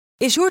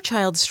Is your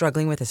child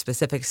struggling with a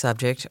specific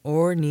subject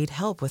or need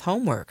help with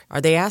homework?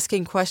 Are they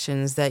asking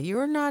questions that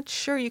you're not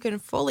sure you can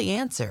fully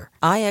answer?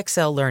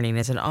 IXL Learning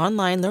is an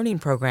online learning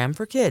program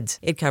for kids.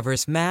 It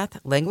covers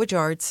math, language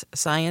arts,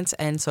 science,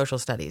 and social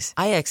studies.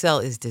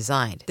 IXL is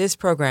designed. This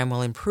program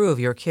will improve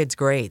your kids'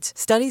 grades.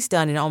 Studies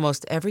done in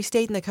almost every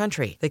state in the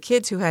country. The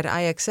kids who had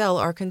IXL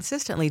are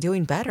consistently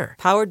doing better.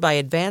 Powered by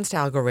advanced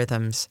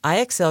algorithms,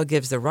 IXL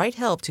gives the right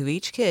help to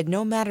each kid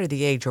no matter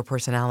the age or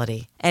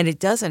personality. And it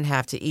doesn't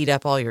have to eat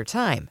up all your time.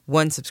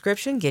 One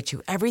subscription gets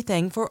you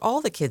everything for all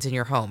the kids in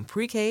your home,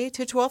 pre-K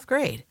to 12th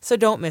grade. So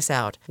don't miss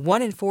out.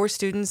 1 in 4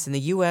 students in the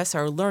U.S.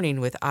 are learning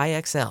with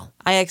IXL.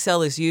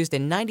 IXL is used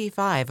in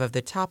 95 of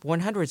the top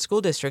 100 school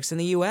districts in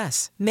the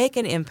U.S. Make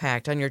an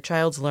impact on your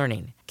child's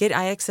learning. Get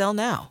IXL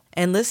now.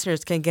 And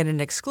listeners can get an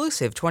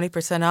exclusive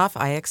 20% off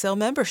IXL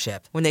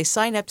membership when they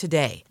sign up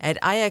today at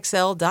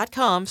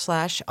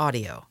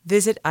IXL.com/audio.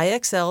 Visit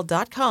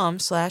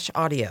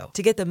IXL.com/audio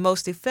to get the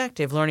most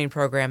effective learning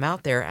program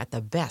out there at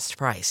the best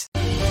price.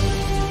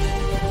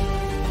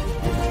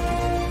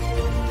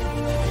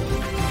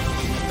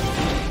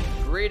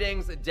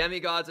 Greetings,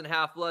 demigods and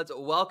half-bloods.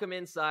 Welcome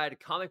inside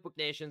Comic Book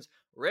Nation's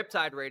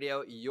Riptide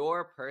Radio,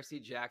 your Percy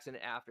Jackson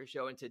after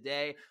show. And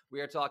today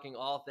we are talking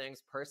all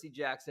things Percy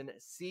Jackson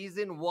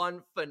Season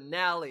 1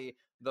 finale,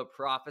 The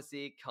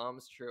Prophecy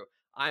Comes True.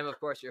 I am, of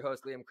course, your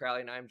host, Liam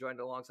Crowley, and I am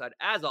joined alongside,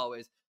 as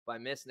always, by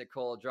Miss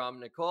Nicole Drum.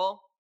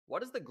 Nicole,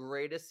 what is the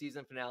greatest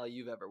season finale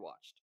you've ever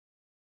watched?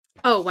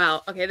 Oh,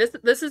 wow. Okay,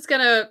 this is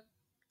going to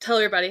tell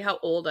everybody how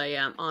old I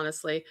am,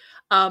 honestly.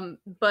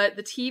 But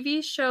the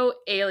TV show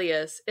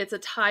Alias, it's a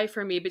tie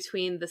for me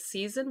between the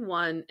season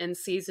 1 and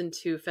season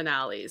 2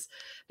 finales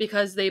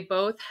because they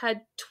both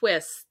had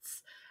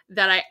twists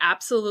that I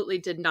absolutely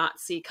did not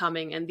see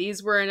coming. And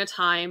these were in a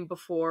time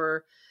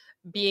before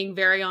being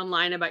very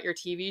online about your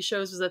TV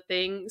shows was a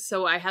thing.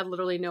 So I had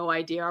literally no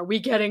idea. Are we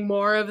getting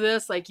more of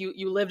this? Like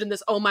you lived in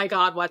this, oh my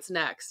God, what's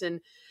next?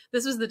 And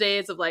this was the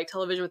days of like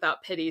television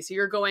without pity. So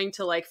you're going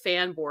to like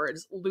fan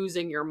boards,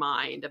 losing your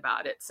mind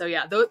about it. So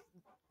yeah, those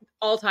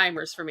all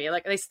timers for me.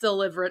 Like they still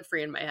live rent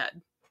free in my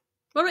head.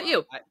 What about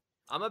you?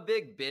 I'm a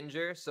big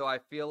binger, so I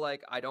feel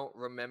like I don't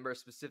remember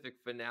specific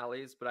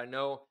finales, but I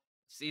know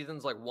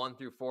seasons like 1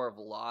 through 4 of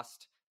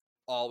Lost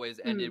always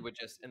ended with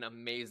just an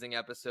amazing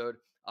episode.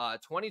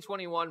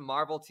 2021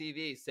 Marvel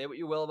TV. Say what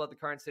you will about the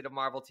current state of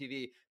Marvel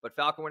TV, but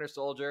Falcon Winter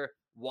Soldier,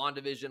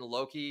 WandaVision,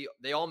 Loki,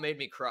 they all made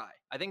me cry.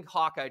 I think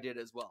Hawkeye did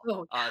as well.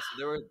 Oh, yeah. So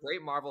there were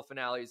great Marvel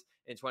finales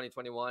in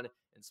 2021.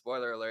 And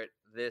spoiler alert,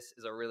 this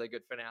is a really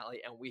good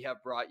finale. And we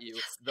have brought you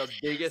the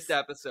biggest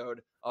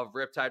episode of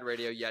Riptide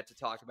Radio yet to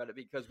talk about it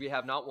because we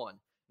have not 1,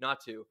 not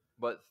 2,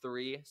 but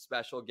 3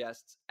 special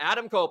guests.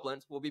 Adam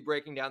Copeland will be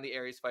breaking down the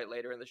Ares fight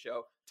later in the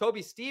show.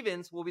 Toby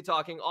Stevens will be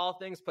talking all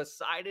things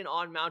Poseidon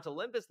on Mount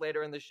Olympus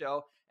later in the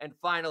show. And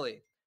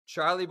finally,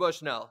 Charlie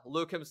Bushnell,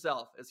 Luke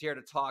himself, is here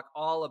to talk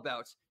all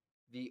about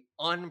the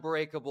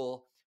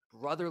unbreakable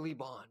brotherly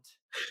bond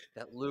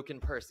that Luke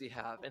and Percy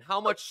have and how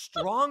much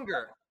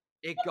stronger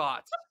it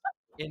got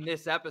in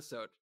this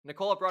episode.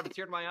 Nicole brought a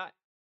tear to my eye.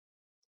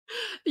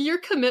 Your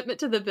commitment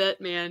to the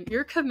bit, man.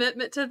 Your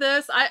commitment to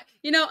this. I'm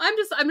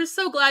just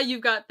so glad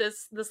you've got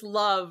this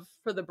love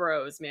for the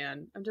bros,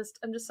 man. I'm just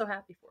so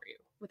happy for you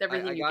with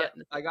everything you get.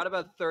 I got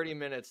about 30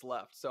 minutes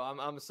left, so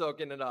I'm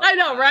soaking it up. I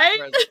know,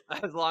 right?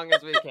 As long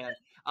as we can.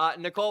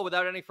 Nicole,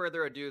 without any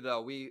further ado,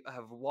 though, we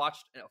have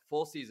watched a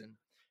full season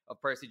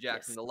of Percy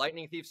Jackson. Yes. The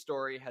Lightning Thief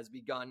story has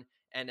begun.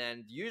 And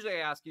then usually I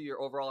ask you your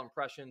overall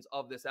impressions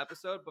of this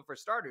episode. But for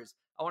starters,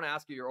 I want to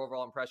ask you your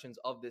overall impressions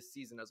of this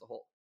season as a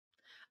whole.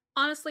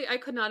 Honestly, I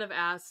could not have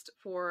asked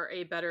for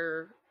a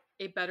better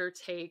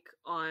take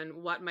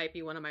on what might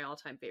be one of my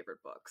all-time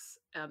favorite books.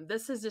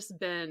 This has just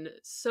been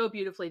so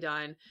beautifully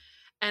done.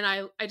 And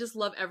I just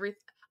love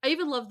everything. I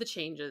even love the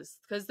changes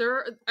because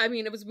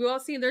we've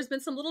all seen there's been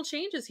some little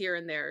changes here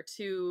and there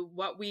to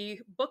what we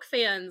book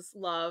fans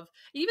love.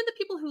 Even the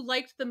people who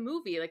liked the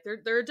movie, like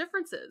there are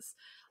differences.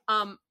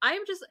 I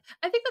think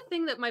the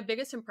thing that my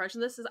biggest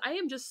impression of this is I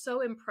am just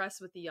so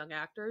impressed with the young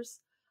actors.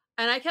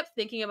 And I kept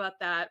thinking about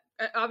that.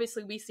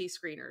 Obviously we see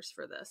screeners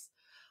for this.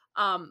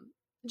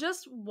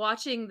 Just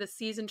watching the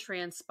season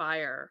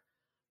transpire,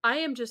 I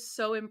am just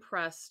so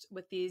impressed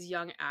with these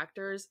young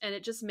actors, and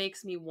it just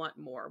makes me want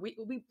more.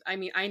 I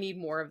need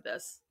more of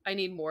this. I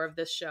need more of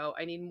this show.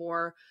 I need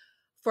more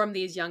from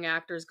these young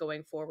actors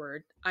going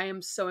forward. I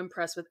am so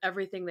impressed with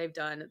everything they've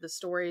done, the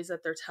stories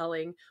that they're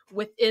telling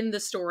within the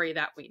story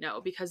that we know,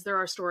 because there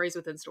are stories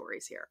within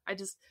stories here.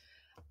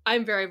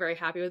 I'm very, very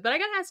happy with. But I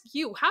gotta ask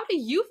you, how do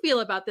you feel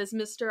about this,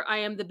 Mr. I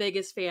am the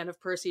biggest fan of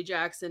Percy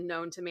Jackson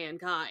known to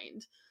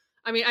mankind?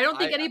 I mean, I don't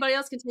think anybody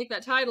else can take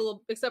that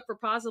title except for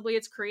possibly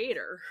its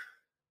creator.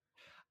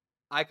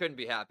 I couldn't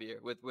be happier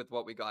with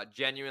what we got.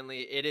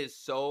 Genuinely, it is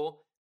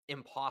so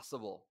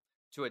impossible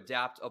to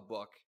adapt a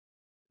book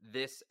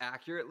this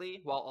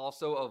accurately while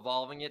also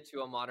evolving it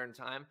to a modern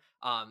time.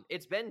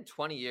 It's been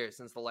 20 years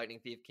since The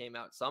Lightning Thief came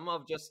out. Some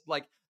of just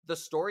like the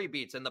story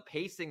beats and the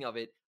pacing of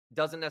it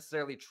doesn't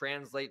necessarily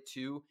translate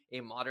to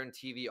a modern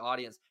TV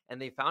audience.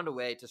 And they found a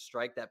way to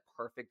strike that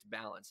perfect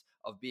balance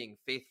of being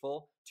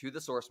faithful to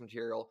the source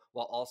material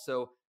while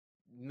also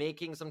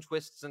making some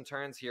twists and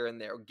turns here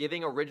and there,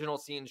 giving original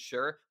scenes,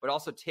 sure, but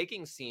also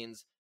taking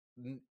scenes,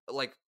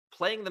 like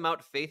playing them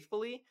out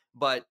faithfully,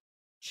 but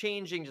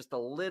changing just the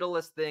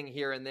littlest thing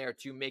here and there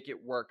to make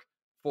it work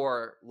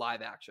for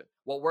live action.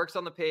 What works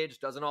on the page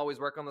doesn't always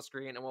work on the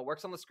screen, and what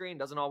works on the screen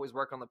doesn't always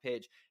work on the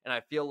page. And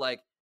I feel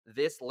like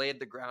this laid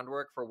the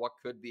groundwork for what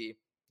could be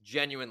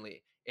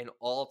genuinely an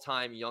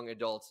all-time young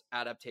adults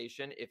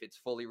adaptation if it's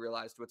fully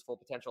realized to its full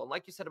potential. And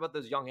like you said about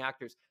those young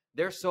actors,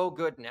 they're so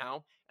good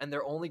now, and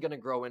they're only going to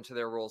grow into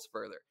their roles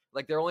further.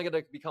 Like, they're only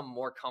going to become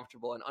more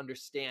comfortable and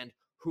understand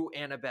who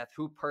Annabeth,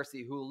 who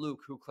Percy, who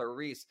Luke, who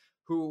Clarice,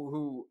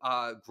 who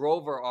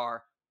Grover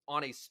are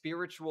on a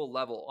spiritual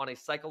level, on a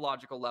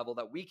psychological level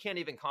that we can't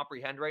even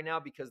comprehend right now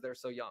because they're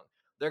so young.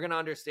 They're going to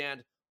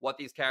understand what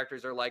these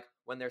characters are like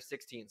when they're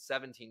 16,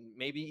 17,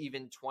 maybe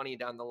even 20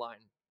 down the line.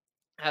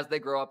 As they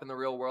grow up in the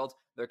real world,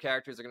 their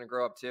characters are going to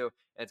grow up too.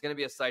 And it's going to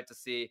be a sight to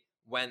see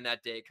when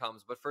that day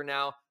comes. But for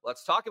now,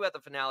 let's talk about the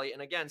finale.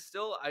 And again,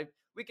 still,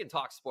 we can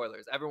talk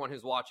spoilers. Everyone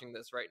who's watching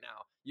this right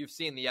now, you've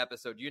seen the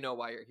episode. You know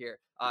why you're here.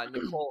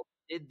 Nicole,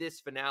 did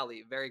this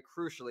finale, very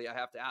crucially, I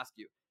have to ask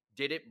you,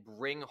 did it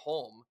bring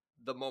home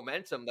the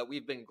momentum that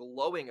we've been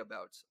glowing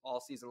about all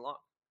season long?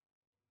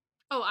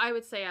 Oh, I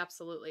would say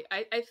absolutely.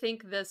 I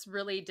think this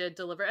really did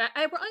deliver.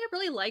 What I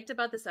really liked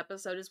about this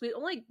episode is we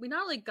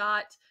not only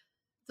got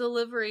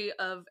delivery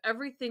of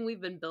everything we've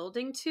been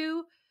building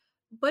to,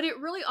 but it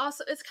really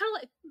also, it's kind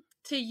of like,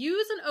 to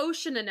use an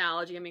ocean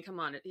analogy, I mean, come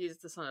on, he's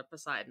the son of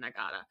Poseidon,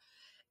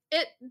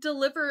 it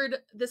delivered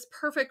this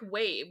perfect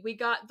wave. We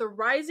got the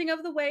rising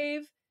of the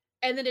wave,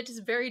 and then it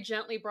just very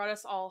gently brought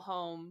us all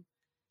home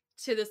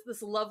to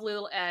this lovely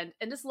little end,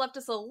 and just left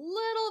us a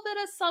little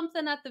bit of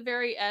something at the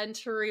very end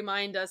to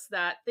remind us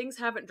that things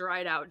haven't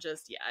dried out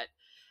just yet.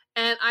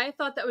 And I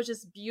thought that was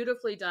just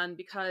beautifully done,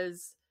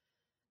 because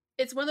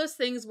it's one of those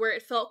things where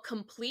it felt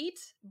complete,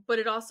 but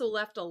it also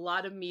left a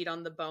lot of meat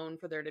on the bone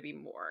for there to be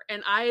more.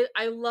 And I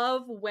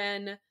love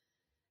when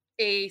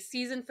a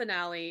season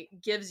finale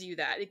gives you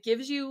that. It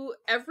gives you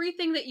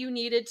everything that you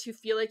needed to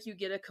feel like you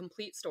get a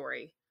complete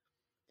story,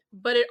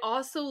 but it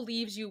also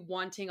leaves you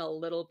wanting a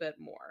little bit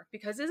more,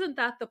 because isn't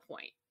that the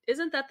point?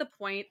 Isn't that the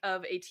point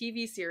of a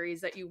TV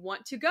series, that you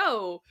want to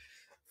go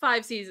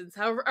 5 seasons,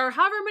 however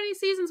many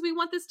seasons we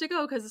want this to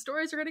go, because the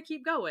stories are going to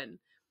keep going.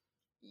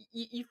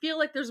 You feel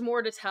like there's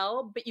more to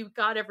tell, but you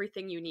got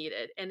everything you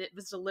needed, and it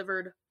was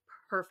delivered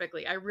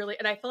perfectly. I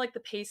feel like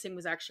the pacing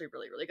was actually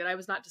really, really good. I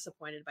was not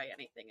disappointed by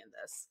anything in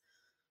this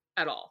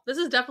at all. This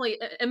is definitely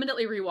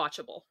eminently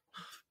rewatchable.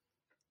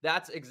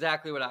 That's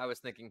exactly what I was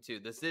thinking too.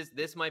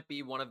 This might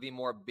be one of the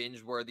more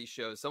binge-worthy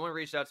shows. Someone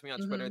reached out to me on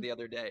Twitter the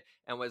other day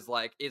and was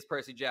like, "Is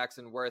Percy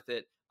Jackson worth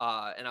it?"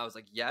 And I was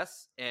like,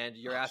 "Yes." And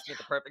you're asking at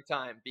the perfect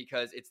time,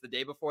 because it's the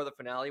day before the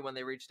finale when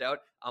they reached out.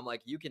 I'm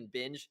like, you can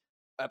binge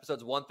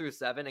episodes 1 through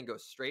 7 and go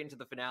straight into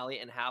the finale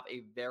and have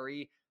a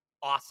very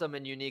awesome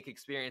and unique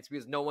experience,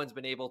 because no one's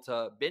been able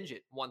to binge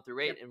it 1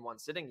 through 8 in one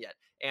sitting yet.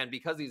 And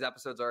because these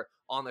episodes are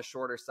on the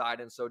shorter side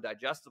and so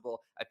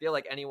digestible, I feel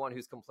like anyone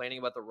who's complaining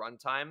about the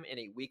runtime in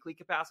a weekly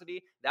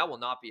capacity, that will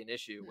not be an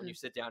issue when you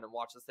sit down and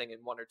watch this thing in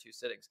 1 or 2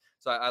 sittings.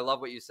 So I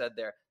love what you said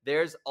there.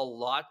 There's a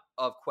lot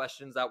of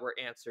questions that were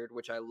answered,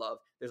 which I love.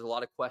 There's a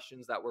lot of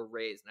questions that were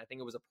raised. And I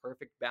think it was a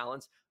perfect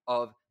balance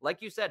of,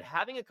 like you said,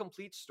 having a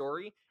complete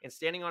story and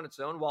standing on its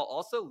own, while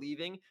also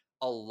leaving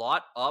a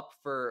lot up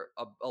for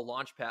a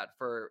launch pad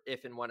for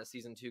if and when a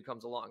season 2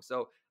 comes along.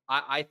 So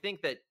I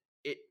think that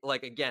it,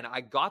 like, again,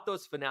 I got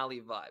those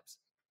finale vibes.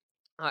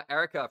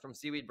 Erica from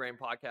Seaweed Brain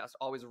Podcast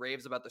always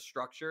raves about the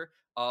structure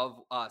of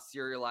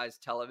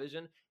serialized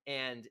television.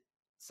 And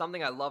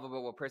something I love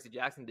about what Percy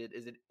Jackson did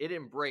is it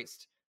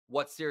embraced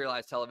what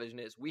serialized television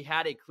is. We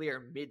had a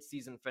clear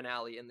mid-season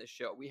finale in this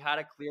show. We had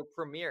a clear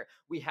premiere.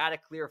 We had a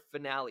clear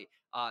finale.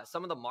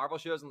 Some of the Marvel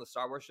shows and the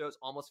Star Wars shows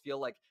almost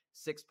feel like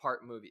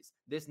 6-part movies.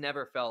 This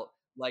never felt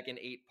like an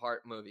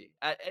 8-part movie.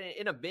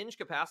 In a binge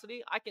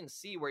capacity, I can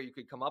see where you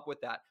could come up with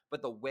that.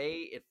 But the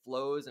way it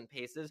flows and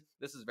paces,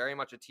 this is very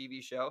much a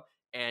TV show,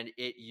 and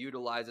it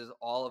utilizes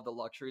all of the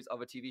luxuries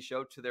of a TV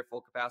show to their full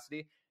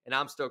capacity. And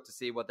I'm stoked to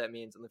see what that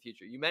means in the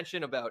future. You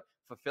mentioned about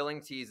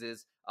fulfilling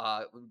teases,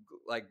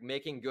 like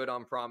making good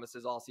on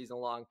promises all season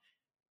long.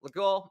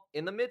 Nicole,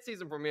 in the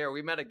mid-season premiere,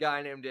 we met a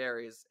guy named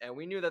Ares, and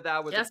we knew that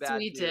was a bad dude. Yes,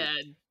 we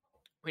did.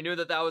 We knew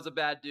that was a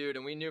bad dude,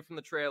 and we knew from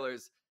the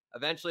trailers,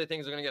 eventually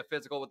things are going to get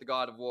physical with the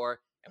God of War.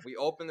 And we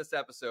open this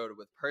episode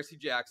with Percy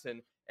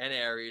Jackson and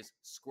Ares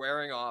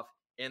squaring off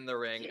in the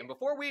ring. And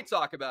before we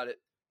talk about it,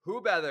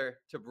 who better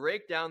to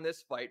break down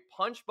this fight,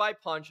 punch by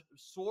punch,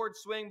 sword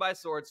swing by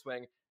sword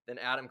swing, than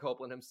Adam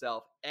Copeland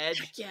himself?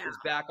 Edge is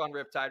back on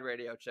Riptide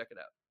Radio. Check it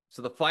out.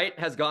 So the fight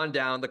has gone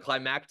down, the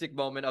climactic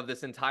moment of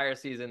this entire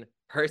season,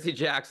 Percy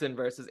Jackson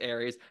versus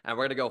Ares, and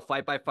we're going to go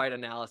fight-by-fight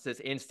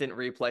analysis, instant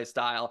replay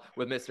style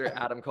with Mr.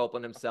 Adam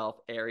Copeland himself,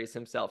 Ares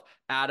himself.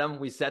 Adam,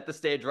 we set the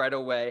stage right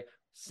away.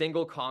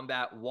 single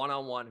combat,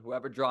 one-on-one.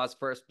 Whoever draws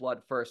first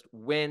blood first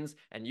wins.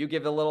 And you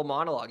give a little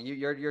monologue.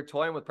 You're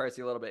toying with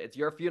Percy a little bit. It's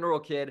your funeral,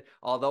 kid.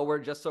 Although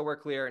we're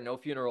clear, no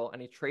funeral.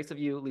 Any trace of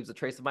you leaves a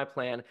trace of my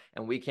plan,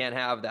 and we can't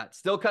have that.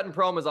 Still cutting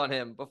promos on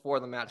him before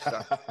the match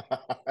starts.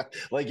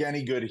 Like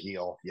any good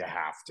heel, you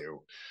have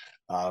to.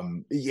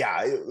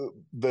 Yeah,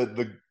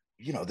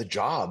 the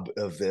job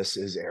of this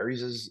is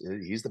Ares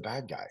he's the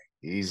bad guy.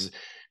 He's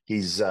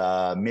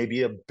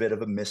maybe a bit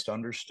of a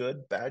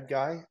misunderstood bad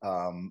guy.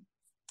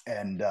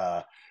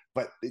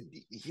 But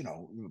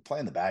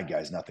playing the bad guy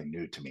is nothing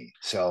new to me.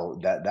 So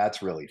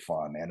that's really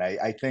fun. And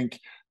I think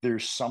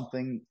there's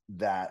something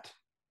that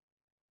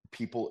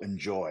people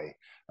enjoy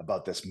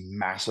about this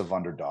massive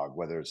underdog,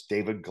 whether it's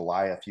David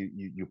Goliath,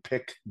 you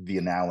pick the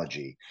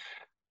analogy.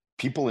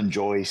 People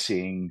enjoy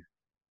seeing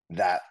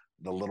that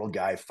the little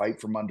guy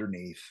fight from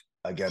underneath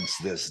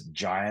against this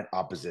giant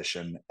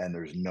opposition, and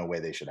there's no way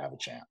they should have a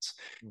chance.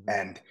 Mm-hmm.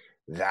 And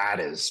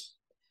that is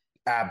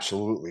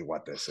absolutely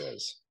what this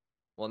is.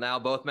 Well, now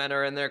both men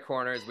are in their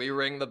corners. We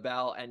ring the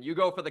bell, and you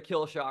go for the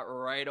kill shot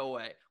right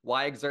away.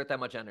 Why exert that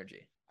much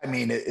energy? I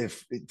mean,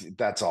 if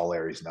that's all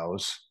Ares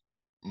knows,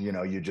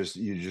 you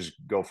just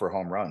go for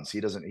home runs. He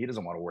doesn't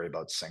want to worry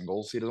about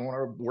singles. He doesn't want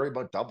to worry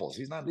about doubles.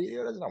 He doesn't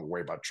want to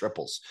worry about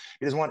triples.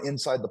 He doesn't want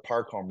inside the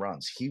park home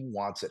runs. He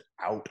wants it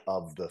out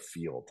of the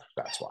field.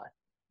 That's why.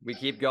 We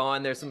keep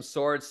going. There's some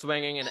sword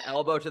swinging, an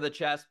elbow to the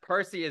chest.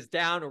 Percy is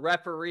down.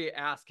 Referee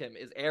ask him,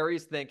 is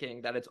Ares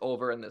thinking that it's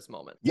over in this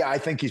moment? Yeah, I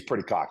think he's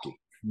pretty cocky.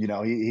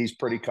 He's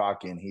pretty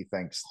cocky, and he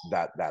thinks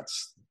that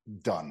that's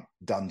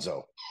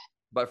donezo.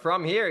 But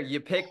from here,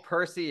 you pick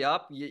Percy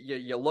up,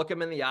 you look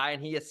him in the eye,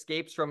 and he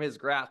escapes from his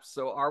grasp.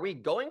 So are we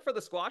going for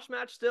the squash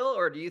match still,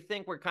 or do you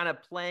think we're kind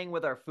of playing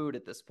with our food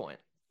at this point?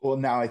 Well,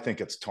 now I think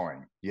it's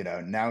toying.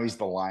 Now he's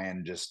the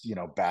lion just,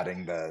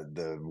 batting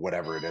the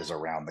whatever it is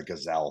around the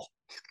gazelle.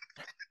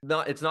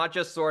 No, it's not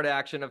just sword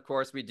action. Of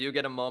course, we do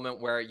get a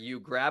moment where you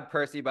grab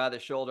Percy by the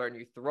shoulder and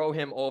you throw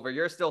him over.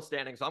 You're still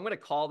standing. So I'm going to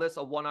call this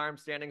a one-arm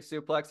standing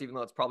suplex, even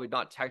though it's probably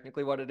not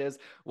technically what it is.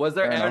 Was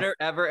there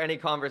ever any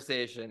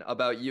conversation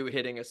about you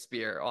hitting a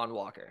spear on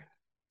Walker?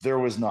 There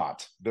was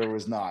not.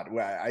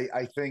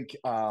 I think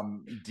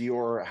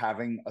Dior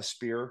having a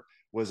spear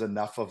was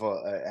enough of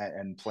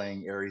and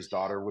playing Ares'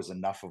 daughter was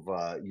enough of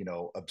a,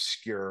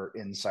 obscure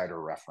insider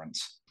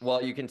reference.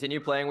 Well, you continue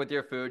playing with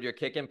your food. You're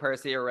kicking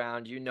Percy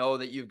around. You know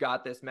that you've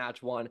got this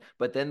match won,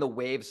 but then the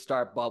waves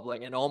start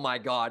bubbling. And oh my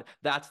God,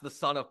 that's the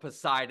son of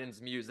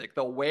Poseidon's music.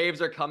 The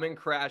waves are coming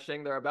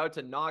crashing. They're about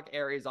to knock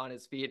Ares on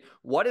his feet.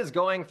 What is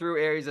going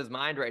through Ares'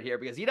 mind right here?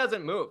 Because he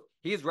doesn't move.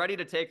 He's ready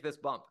to take this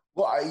bump.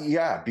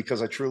 Well,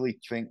 because I truly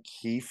think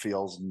he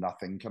feels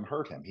nothing can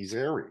hurt him. He's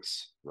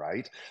Ares,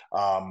 right?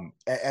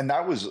 And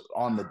that was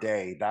on the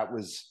day. That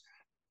was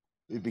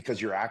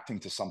because you're acting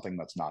to something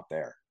that's not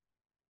there,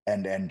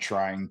 and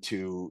trying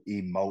to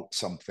emote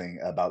something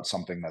about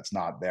something that's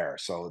not there.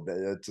 So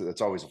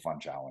it's always a fun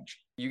challenge.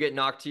 You get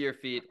knocked to your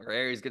feet, or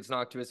Ares gets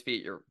knocked to his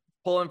feet. You're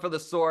pulling for the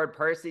sword.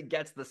 Percy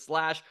gets the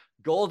slash.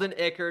 Golden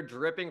ichor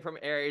dripping from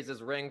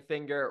Ares' ring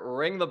finger.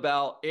 Ring the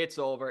bell. It's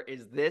over.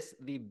 Is this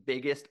the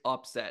biggest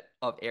upset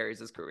of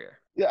Ares' career?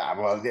 Yeah,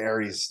 well,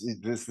 Ares,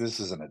 this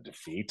isn't a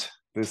defeat.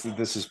 This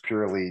is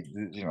purely,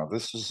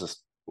 this is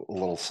just a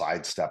little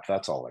sidestep.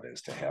 That's all it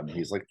is to him.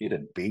 He's like, you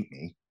didn't beat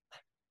me.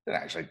 You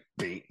didn't actually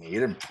beat me. You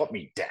didn't put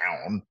me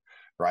down,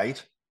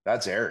 right?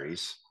 That's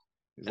Ares.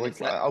 He's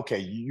like, okay,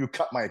 you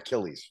cut my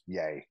Achilles.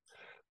 Yay.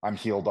 I'm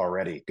healed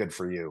already. Good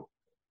for you.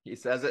 He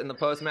says it in the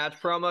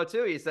post-match promo,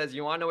 too. He says,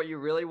 you want to know what you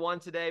really won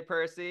today,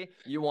 Percy?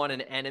 You want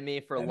an enemy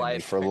for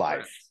life. For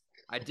life.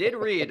 I did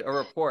read a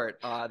report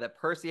that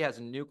Percy has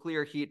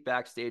nuclear heat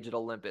backstage at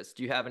Olympus.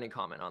 Do you have any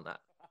comment on that?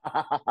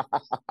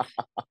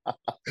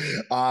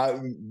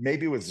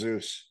 Maybe with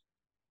Zeus.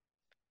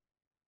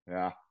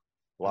 Yeah.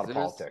 A lot of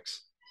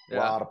politics. Yeah.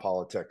 A lot of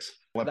politics.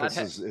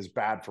 Olympus is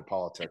bad for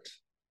politics.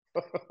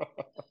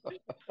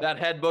 That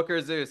head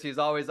booker Zeus, he's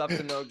always up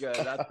to no good.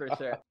 That's for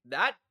sure.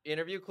 That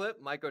interview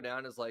clip might go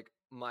down as like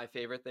my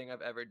favorite thing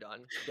I've ever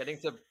done. Getting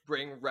to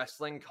bring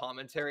wrestling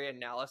commentary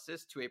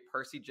analysis to a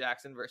Percy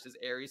Jackson versus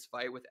Ares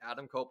fight with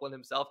Adam Copeland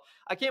himself.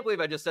 I can't believe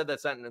I just said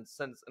that sentence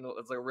since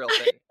it's like a real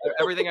thing.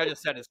 Everything I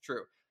just said is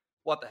true.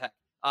 What the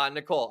heck?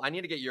 Nicole, I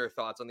need to get your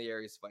thoughts on the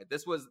Ares fight.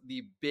 This was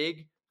the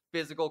big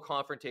physical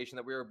confrontation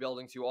that we were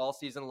building to all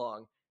season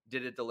long.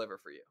 Did it deliver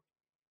for you?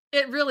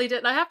 It really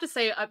did. I have to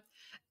say,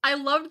 I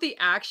loved the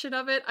action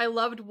of it. I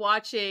loved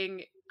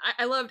watching.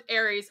 I loved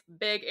Ares,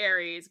 big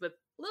Ares with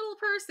little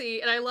Percy,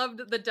 and I loved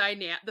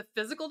the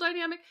physical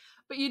dynamic.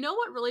 But you know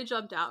what really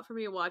jumped out for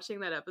me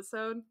watching that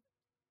episode?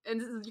 And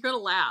you're gonna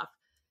laugh.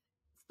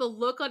 It's the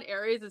look on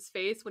Ares'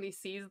 face when he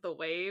sees the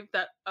wave.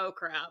 That oh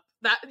crap!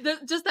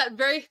 Just that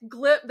very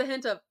the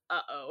hint of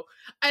uh-oh.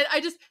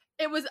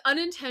 It was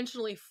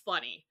unintentionally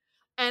funny.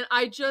 And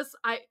I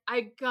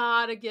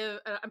gotta give,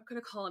 I'm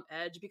gonna call him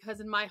Edge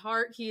because in my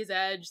heart, he is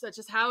Edge. That's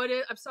just how it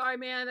is. I'm sorry,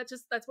 man.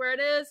 That's where it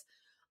is.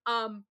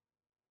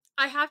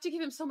 I have to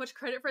give him so much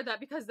credit for that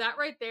because that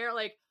right there,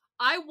 like,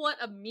 I want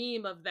a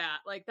meme of that.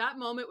 Like, that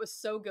moment was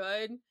so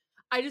good.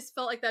 I just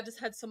felt like that just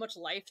had so much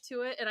life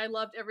to it, and I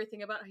loved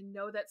everything about it. I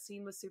know that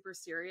scene was super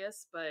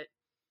serious, but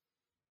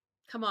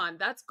come on,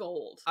 that's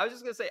gold. I was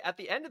just gonna say, at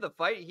the end of the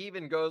fight, he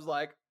even goes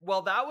like,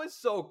 "Well, that was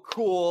so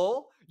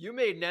cool. You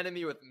made an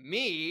enemy with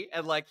me,"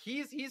 and like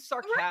he's Right.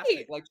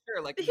 sarcastic. Like,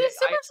 sure, like He's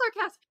super I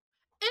sarcastic.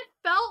 It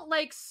felt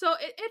like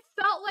it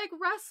felt like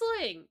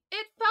wrestling.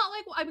 It felt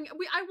like, I mean,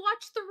 I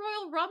watched the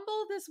Royal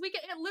Rumble this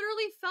weekend. It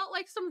literally felt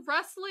like some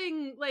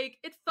wrestling. Like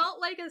it felt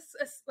like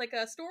like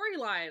a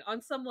storyline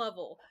on some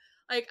level.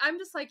 Like I'm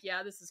just like,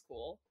 yeah, this is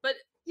cool. But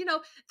you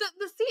know, the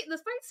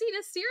fight scene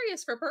is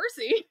serious for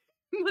Percy,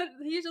 but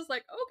he's just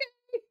like,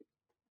 okay.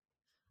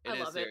 it I is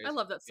love it. I serious.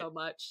 love that so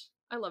much.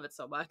 I love it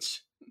so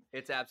much.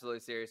 It's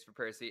absolutely serious for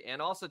Percy.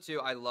 And also, too,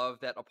 I love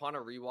that upon a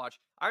rewatch,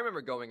 I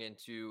remember going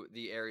into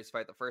the Ares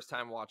fight the first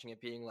time watching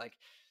it being like,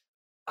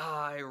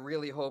 I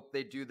really hope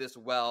they do this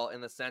well in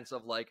the sense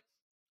of like,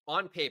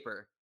 on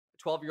paper,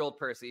 12-year-old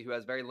Percy, who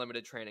has very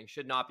limited training,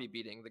 should not be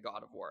beating the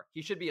God of War.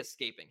 He should be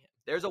escaping him.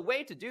 There's a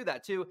way to do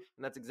that, too.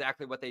 And that's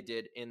exactly what they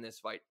did in this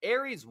fight.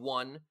 Ares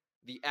won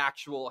the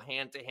actual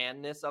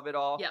hand-to-handness of it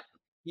all. Yep.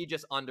 He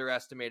just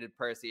underestimated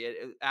Percy.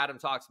 Adam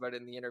talks about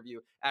it in the interview.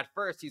 At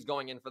first, he's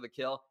going in for the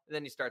kill, and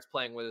then he starts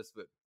playing with his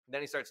food.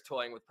 Then he starts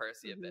toying with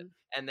Percy a bit.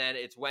 And then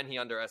it's when he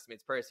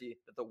underestimates Percy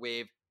that the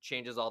wave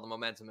changes all the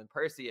momentum. And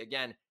Percy,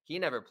 again, he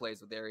never plays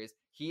with Ares.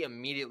 He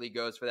immediately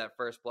goes for that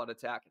first blood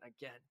attack. And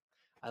again,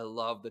 I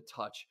love the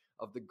touch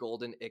of the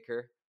golden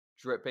ichor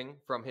dripping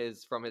from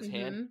his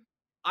hand.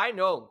 I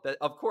know that,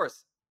 of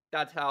course,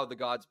 that's how the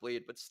gods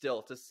bleed, but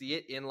still, to see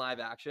it in live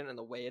action and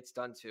the way it's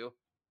done too,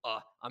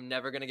 I'm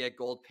never gonna get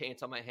gold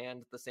paint on my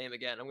hand the same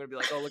again. I'm gonna be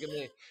like, oh, look at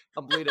me,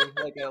 I'm bleeding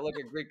like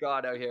a Greek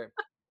god out here.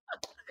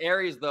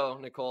 Ares, though,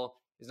 Nicole,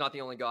 is not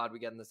the only god we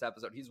get in this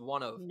episode. He's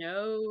one of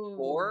No.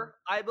 4,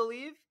 I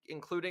believe,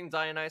 including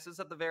Dionysus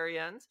at the very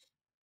end.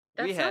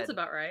 That sounds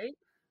about right.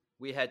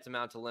 We head to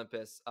Mount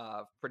Olympus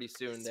pretty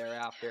soon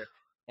thereafter.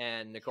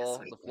 And Nicole,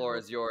 Yes, the floor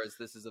is yours.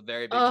 This is a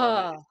very big Oh,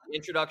 moment. It's the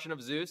introduction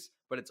of Zeus,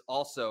 but it's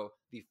also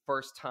the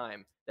first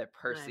time that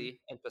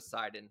Percy and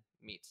Poseidon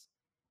meet.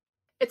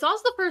 it's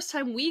also the first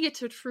time we get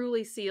to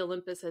truly see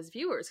Olympus as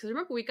viewers. Because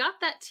remember, we got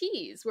that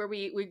tease where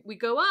we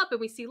go up and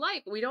we see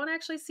light, but we don't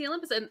actually see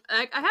Olympus. And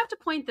I have to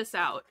point this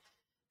out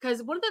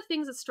because one of the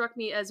things that struck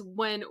me as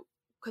when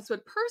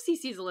Percy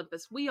sees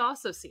Olympus, we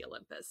also see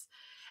Olympus.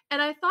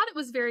 And I thought it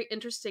was very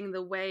interesting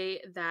the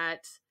way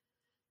that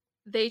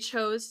they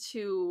chose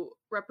to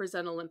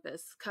represent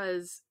Olympus,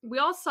 because we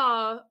all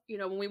saw,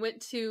 when we went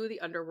to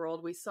the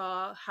underworld, we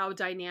saw how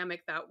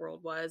dynamic that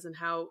world was and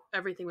how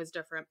everything was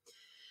different.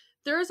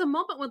 There is a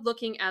moment with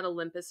looking at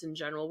Olympus in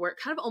general where it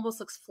kind of almost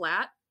looks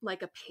flat,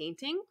 like a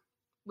painting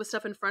with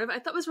stuff in front of it. I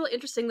thought it was really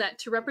interesting that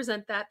to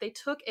represent that, they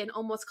took an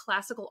almost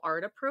classical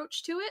art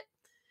approach to it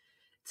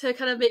to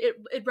kind of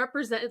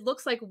it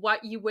looks like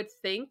what you would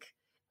think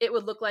it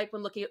would look like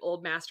when looking at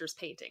old masters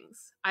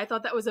paintings. I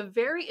thought that was a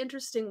very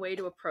interesting way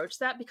to approach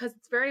that, because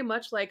it's very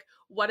much like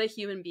what a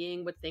human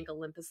being would think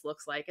Olympus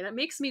looks like. And it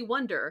makes me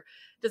wonder,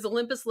 does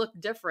Olympus look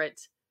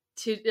different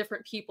to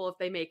different people if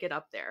they make it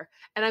up there?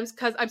 And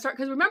because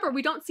remember,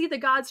 we don't see the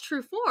god's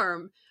true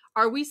form.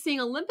 Are we seeing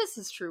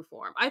Olympus's true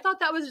form? I thought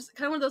that was just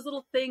kind of one of those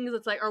little things.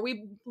 It's like, are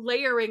we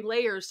layering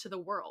layers to the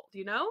world,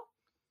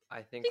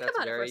 I think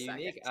that's very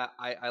unique.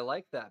 I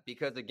like that,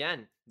 because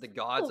again, the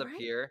gods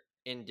appear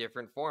in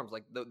different forms.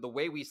 Like the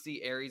way we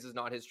see Ares is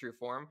not his true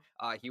form.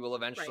 He will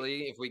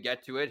eventually, if we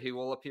get to it, he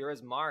will appear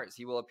as Mars.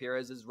 He will appear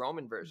as his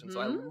Roman version.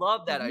 So I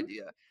love that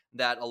idea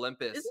that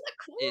Olympus Isn't that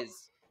cool?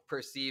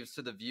 perceives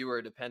to the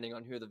viewer depending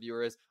on who the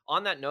viewer is.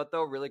 On that note,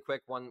 though, really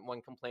quick,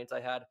 one complaint I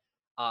had.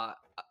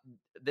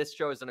 This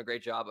show has done a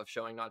great job of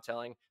showing, not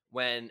telling.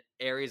 When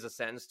Ares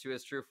ascends to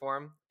his true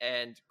form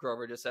and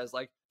Grover just says,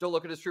 like, don't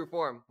look at his true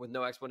form with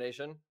no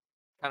explanation,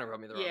 kind of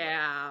rubbed me the wrong way.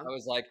 I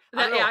was like,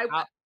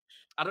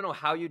 I don't know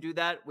how you do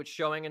that with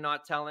showing and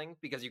not telling,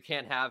 because you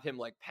can't have him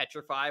like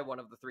petrify one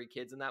of the 3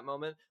 kids in that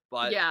moment.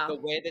 But the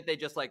way that they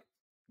just like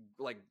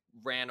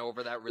ran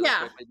over that really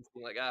quickly, just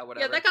being like,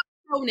 whatever. Yeah, that got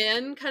thrown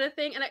in kind of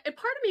thing. And part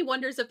of me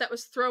wonders if that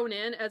was thrown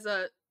in as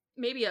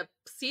maybe a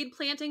seed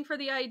planting for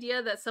the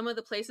idea that some of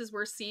the places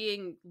we're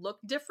seeing look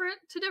different.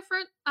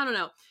 I don't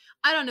know.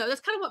 That's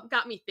kind of what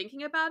got me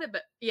thinking about it.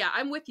 But yeah,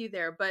 I'm with you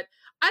there. But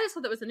I just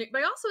thought that was but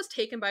I also was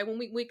taken by when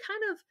we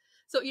kind of,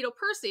 so,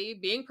 Percy,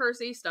 being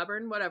Percy,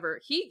 stubborn, whatever,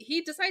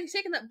 he decided he's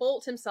taking that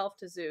bolt himself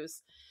to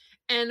Zeus.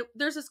 And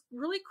there's this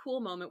really cool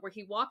moment where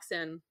he walks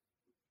in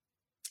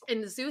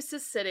and Zeus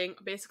is sitting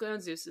basically on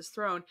Zeus's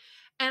throne.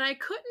 And I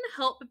couldn't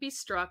help but be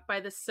struck by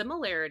the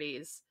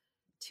similarities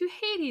to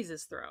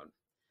Hades' throne.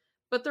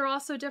 But they're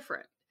also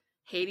different.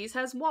 Hades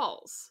has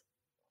walls.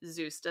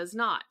 Zeus does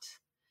not.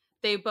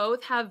 They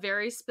both have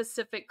very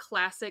specific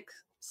classic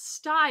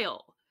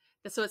style.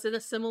 So it's in a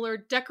similar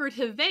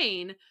decorative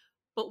vein,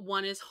 but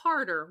one is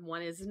harder,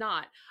 one is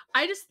not.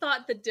 I just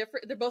thought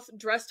they're both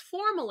dressed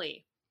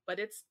formally, but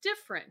it's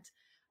different.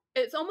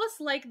 It's almost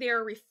like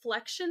they're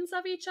reflections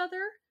of each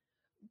other,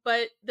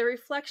 but the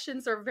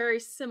reflections are very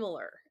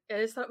similar. I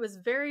just thought it was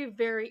very,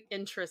 very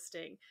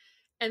interesting.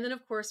 And then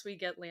of course we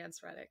get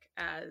Lance Reddick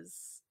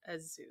as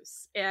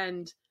Zeus.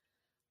 And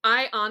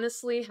I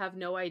honestly have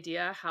no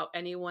idea how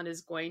anyone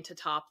is going to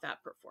top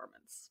that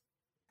performance.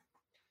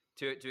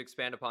 To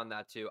expand upon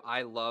that too,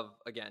 I love,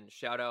 again,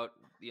 shout out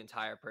the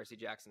entire Percy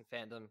Jackson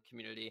fandom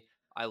community.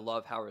 I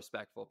love how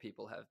respectful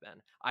people have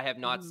been. I have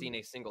not seen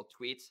a single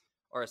tweet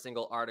or a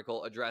single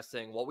article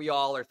addressing what we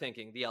all are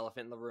thinking, the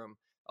elephant in the room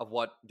of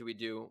what do we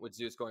do with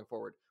Zeus going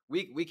forward.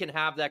 We can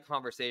have that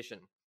conversation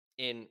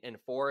in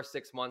 4 or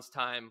 6 months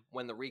time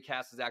when the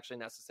recast is actually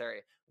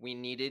necessary. We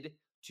needed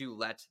to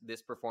let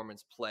this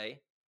performance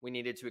play. We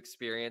needed to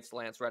experience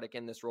Lance Reddick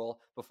in this role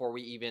before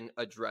we even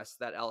address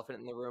that elephant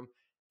in the room.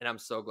 And I'm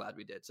so glad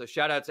we did. So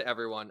shout out to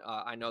everyone.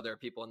 I know there are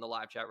people in the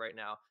live chat right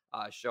now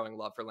showing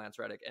love for Lance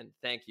Reddick. And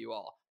thank you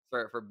all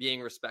for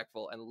being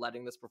respectful and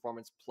letting this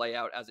performance play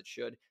out as it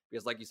should.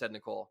 Because like you said,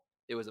 Nicole,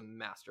 it was a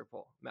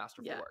masterful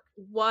work.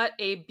 What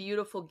a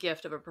beautiful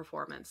gift of a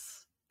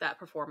performance that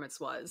performance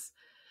was.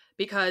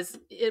 Because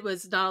it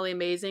was not only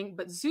amazing,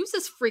 but Zeus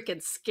is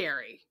freaking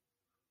scary.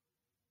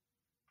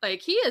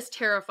 Like, he is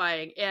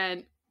terrifying.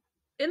 And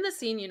in the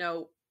scene,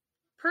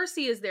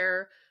 Percy is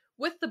there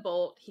with the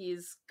bolt.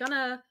 He's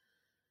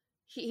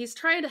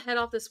trying to head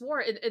off this war,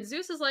 and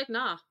Zeus is like,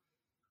 nah,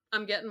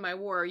 I'm getting my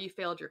war. You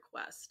failed your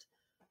quest.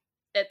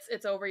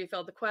 It's over. You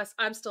failed the quest.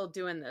 I'm still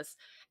doing this.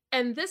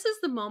 And this is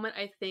the moment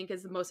I think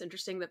is the most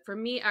interesting, that for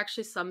me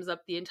actually sums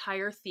up the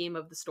entire theme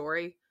of the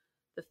story,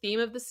 the theme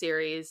of the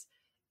series,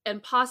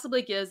 and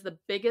possibly gives the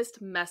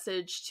biggest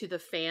message to the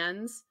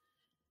fans.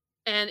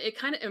 And it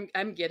kind of,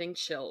 I'm getting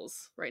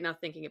chills right now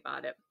thinking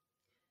about it.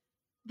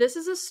 This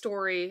is a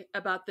story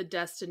about the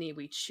destiny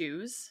we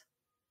choose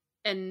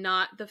and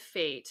not the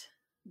fate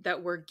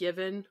that we're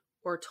given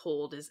or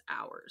told is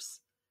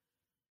ours.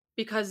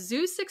 Because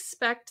Zeus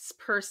expects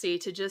Percy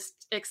to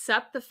just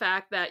accept the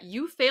fact that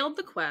you failed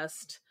the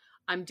quest,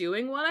 I'm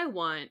doing what I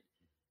want,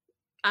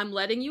 I'm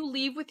letting you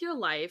leave with your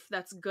life,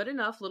 that's good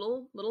enough,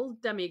 little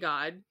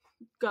demigod,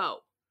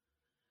 go.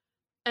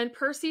 And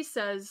Percy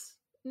says,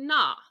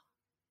 nah.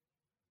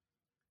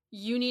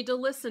 You need to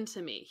listen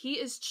to me. He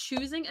is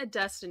choosing a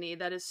destiny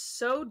that is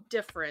so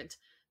different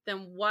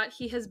than what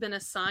he has been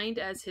assigned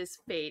as his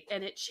fate,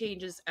 and it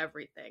changes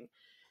everything.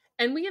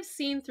 And we have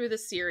seen through the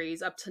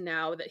series up to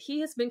now that he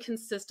has been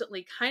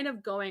consistently kind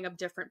of going a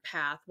different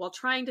path while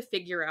trying to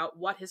figure out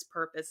what his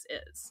purpose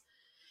is.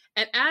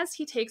 And as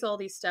he takes all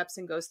these steps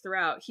and goes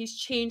throughout, he's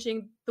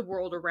changing the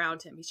world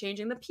around him. He's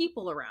changing the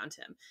people around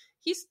him.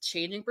 He's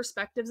changing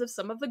perspectives of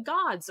some of the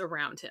gods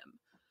around him.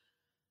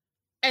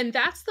 And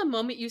that's the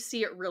moment you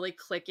see it really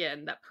click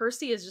in, that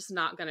Percy is just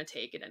not going to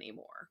take it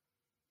anymore.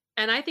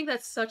 And I think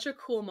that's such a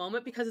cool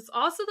moment, because it's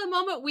also the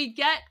moment we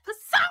get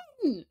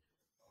Poseidon.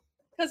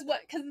 Because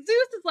Zeus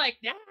is like,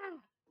 yeah.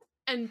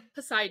 And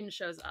Poseidon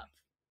shows up.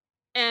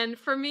 And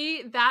for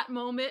me, that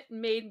moment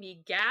made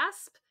me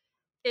gasp.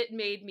 It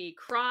made me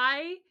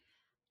cry.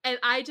 And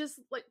I just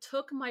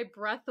took my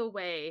breath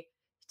away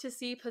to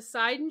see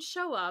Poseidon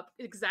show up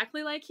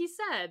exactly like he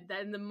said,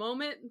 that in the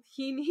moment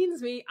he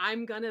needs me,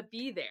 I'm going to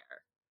be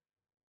there.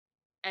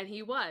 And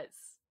he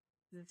was.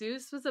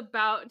 Zeus was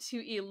about to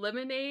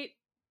eliminate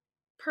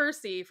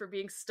Percy for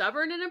being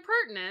stubborn and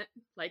impertinent,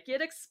 like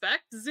you'd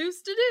expect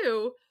Zeus to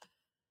do.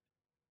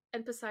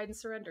 And Poseidon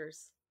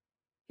surrenders.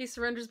 He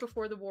surrenders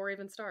before the war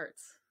even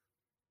starts.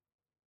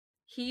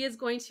 He is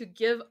going to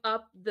give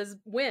up this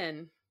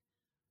win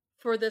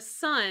for the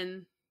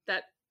son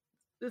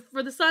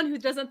who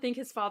doesn't think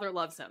his father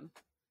loves him.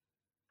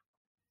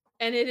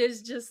 And it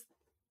is just,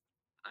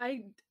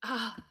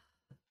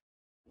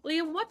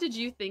 Liam, what did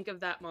you think of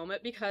that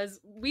moment? Because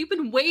we've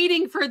been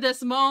waiting for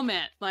this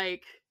moment.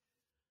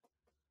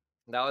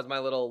 That was my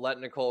little let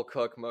Nicole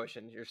cook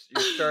motion. You're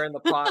stirring the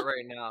pot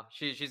right now.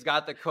 She's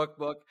got the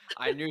cookbook.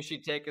 I knew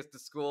she'd take us to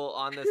school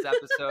on this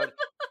episode.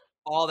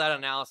 All that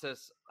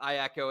analysis, I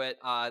echo it.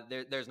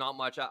 There's not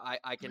much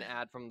I can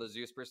add from the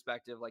Zeus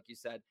perspective, like you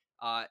said.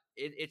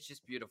 It's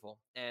just beautiful.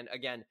 And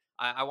again,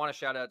 I want to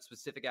shout out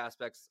specific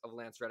aspects of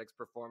Lance Reddick's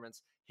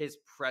performance, his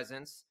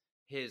presence,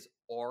 his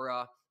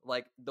aura,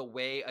 like the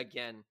way,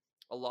 again,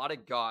 a lot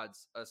of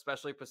gods,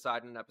 especially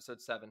Poseidon in episode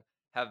 7,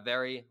 have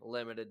very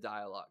limited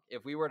dialogue.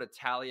 If we were to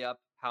tally up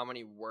how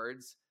many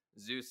words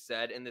Zeus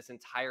said in this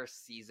entire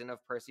season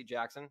of Percy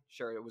Jackson,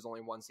 sure, it was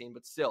only one scene,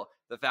 but still,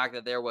 the fact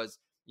that there was,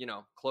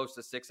 close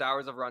to 6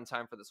 hours of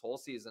runtime for this whole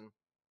season,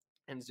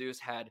 and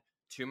Zeus had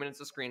 2 minutes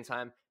of screen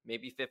time,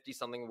 maybe 50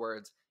 something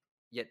words,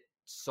 yet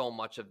so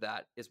much of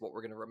that is what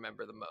we're going to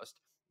remember the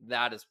most.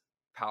 That is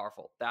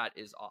powerful. That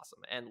is awesome.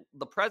 And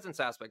the presence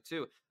aspect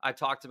too. I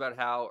talked about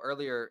how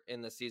earlier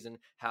in the season,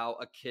 how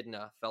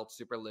Echidna felt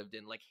super lived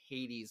in, like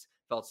Hades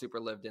felt super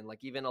lived in,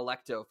 like even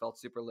Alecto felt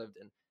super lived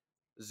in.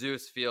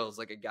 Zeus feels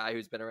like a guy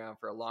who's been around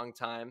for a long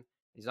time.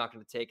 He's not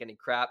going to take any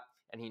crap,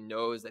 and he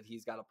knows that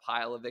he's got a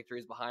pile of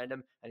victories behind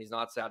him, and he's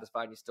not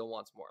satisfied, and he still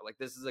wants more. Like,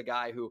 this is a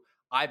guy who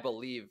I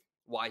believe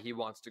why he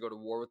wants to go to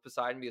war with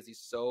Poseidon, because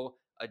he's so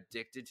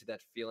addicted to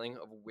that feeling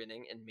of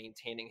winning and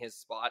maintaining his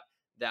spot,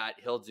 that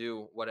he'll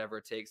do whatever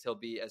it takes. He'll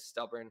be as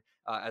stubborn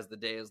as the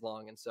day is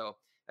long. And so,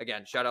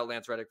 again, shout out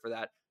Lance Reddick for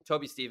that.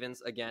 Toby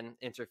Stevens, again,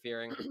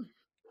 interfering,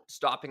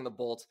 stopping the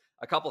bolt.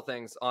 A couple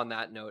things on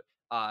that note.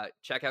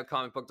 Check out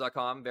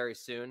comicbook.com very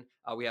soon.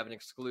 We have an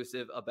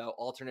exclusive about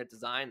alternate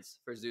designs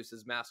for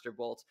Zeus's Master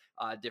Bolt,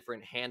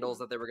 different handles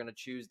that they were going to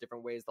choose,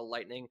 different ways the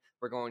lightning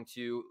we're going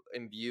to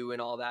imbue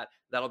and all that.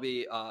 That'll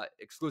be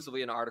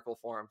exclusively in article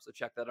form. So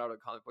check that out at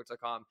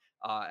comicbook.com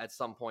at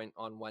some point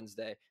on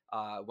Wednesday,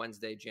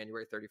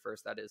 January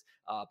 31st, that is.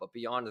 But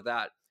beyond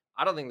that,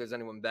 I don't think there's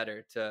anyone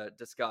better to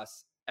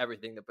discuss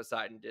everything that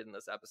Poseidon did in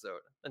this episode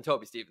than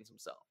Toby Stevens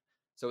himself.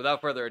 So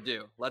without further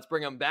ado, let's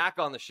bring him back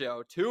on the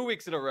show 2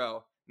 weeks in a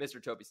row,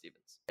 Mr. Toby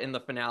Stevens. In the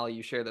finale,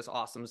 you share this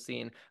awesome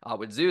scene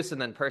with Zeus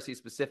and then Percy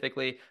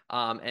specifically.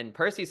 And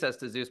Percy says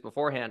to Zeus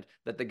beforehand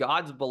that the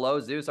gods below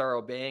Zeus are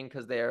obeying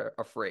because they're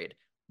afraid.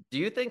 Do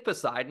you think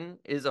Poseidon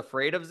is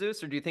afraid of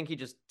Zeus, or do you think he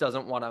just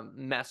doesn't want to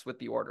mess with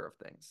the order of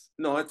things?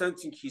 No, I don't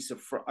think he's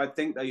afraid. I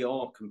think they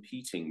are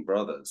competing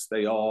brothers.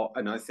 They are,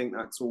 and I think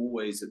that's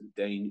always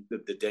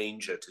the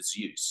danger to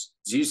Zeus.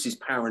 Zeus's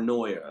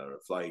paranoia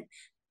of like,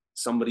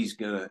 somebody's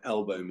going to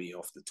elbow me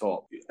off the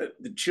top.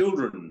 The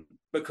children,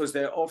 because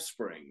they're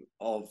offspring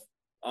of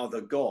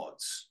other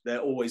gods,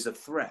 they're always a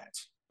threat.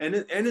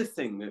 And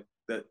anything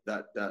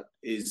that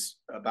is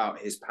about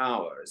his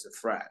power is a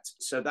threat.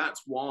 So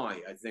that's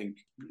why I think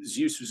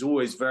Zeus was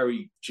always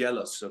very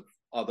jealous of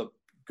other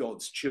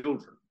gods'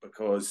 children,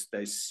 because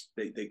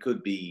they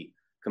could be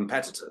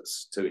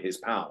competitors to his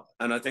power.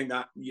 And I think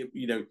that,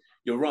 you know,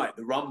 you're right.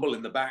 The rumble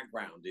in the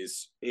background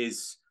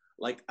is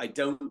like, I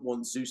don't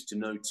want Zeus to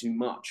know too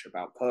much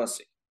about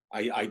Percy.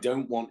 I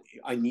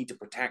need to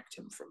protect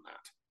him from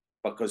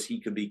that, because he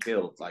could be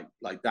killed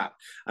like that.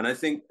 And I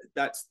think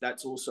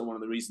that's also one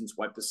of the reasons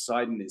why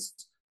Poseidon is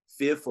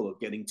fearful of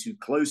getting too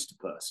close to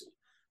Percy,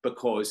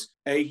 because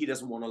he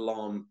doesn't want to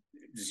alarm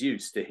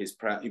Zeus to his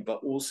pride, but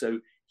also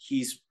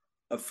he's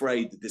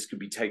afraid that this could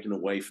be taken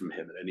away from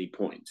him at any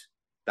point,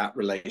 that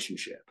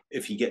relationship.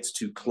 If he gets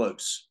too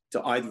close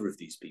to either of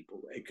these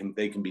people,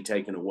 they can be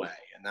taken away,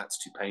 and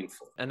that's too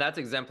painful. And that's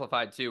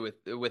exemplified too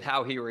with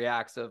how he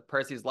reacts. If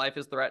Percy's life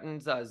is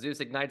threatened, Zeus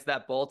ignites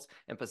that bolt,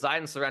 and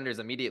Poseidon surrenders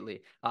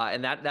immediately.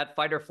 And that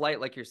fight or flight,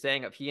 like you're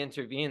saying, if he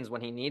intervenes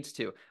when he needs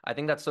to, I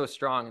think that's so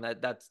strong.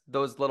 And that's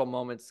those little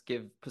moments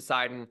give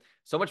Poseidon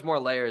so much more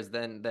layers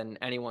than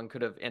anyone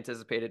could have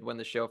anticipated when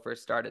the show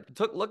first started.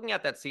 Looking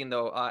at that scene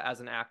though,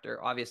 as an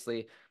actor,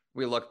 obviously,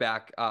 we look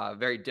back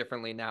very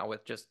differently now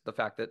with just the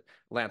fact that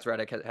Lance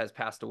Reddick has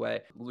passed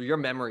away. Your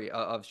memory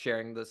of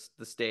sharing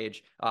the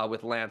stage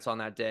with Lance on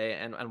that day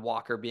and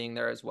Walker being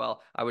there as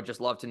well, I would just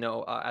love to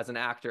know as an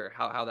actor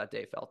how that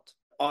day felt.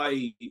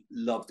 I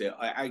loved it.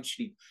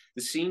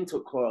 The scene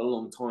took quite a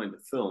long time to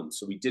film,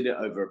 so we did it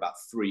over about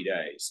 3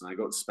 days, and I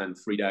got to spend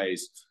 3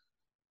 days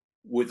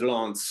with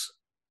Lance.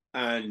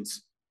 And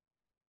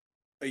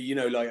you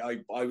know,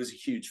 like I was a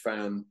huge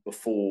fan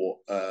before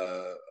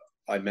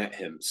I met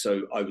him,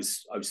 so I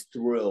was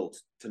thrilled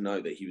to know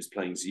that he was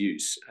playing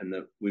Zeus and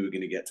that we were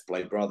going to get to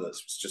play brothers.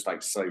 It was just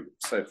like so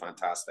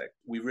fantastic.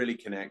 We really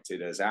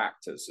connected as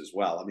actors as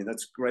well. I mean,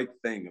 that's a great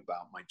thing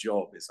about my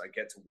job, is I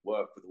get to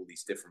work with all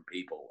these different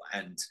people,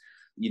 and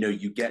you know,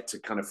 you get to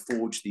kind of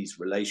forge these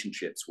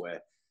relationships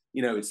where,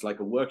 you know, it's like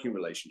a working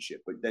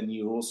relationship, but then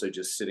you're also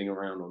just sitting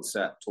around on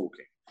set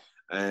talking.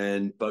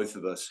 And both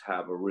of us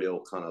have a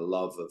real kind of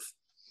love of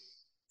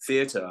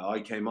theatre.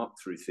 I came up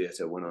through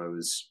theatre when I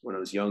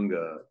was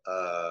younger.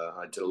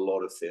 I did a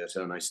lot of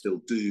theatre, and I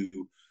still do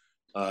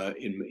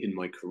in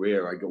my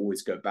career. I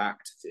always go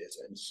back to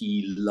theatre, and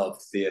he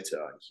loved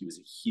theatre. He was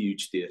a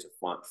huge theatre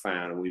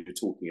fan, and we were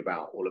talking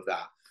about all of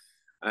that,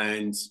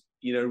 and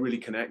you know, really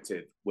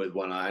connected with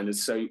one another. And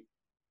so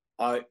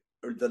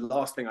the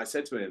last thing I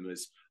said to him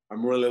was,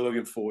 I'm really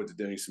looking forward to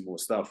doing some more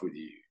stuff with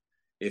you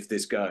if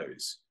this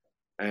goes.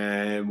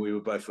 And we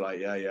were both like,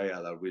 yeah,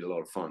 that'll be a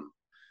lot of fun.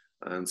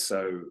 And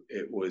so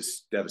it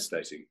was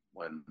devastating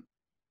when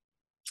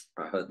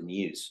I heard the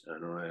news,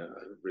 and I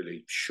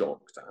really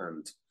shocked.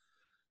 And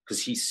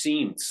because he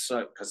seemed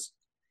so, because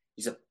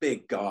he's a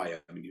big guy.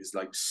 I mean, he was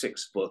like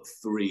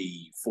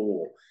 6'3",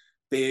 4",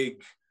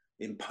 big,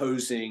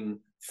 imposing,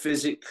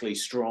 physically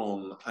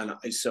strong.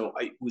 And so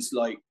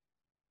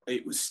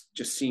it was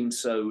just seemed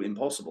so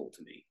impossible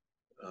to me,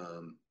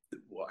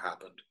 what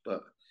happened,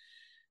 but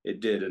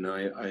it did. And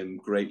I am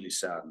greatly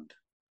saddened.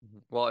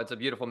 Well, it's a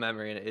beautiful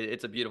memory, and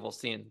it's a beautiful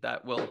scene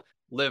that will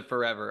live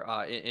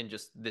forever in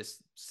just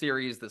this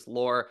series, this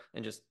lore,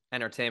 and just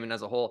entertainment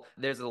as a whole.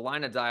 There's a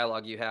line of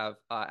dialogue you have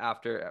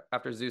after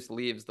Zeus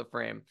leaves the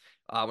frame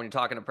when you're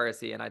talking to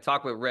Percy. And I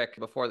talked with Rick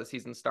before the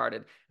season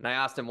started, and I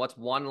asked him, what's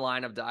one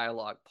line of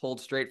dialogue pulled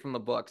straight from the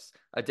books,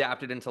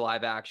 adapted into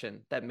live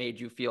action, that made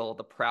you feel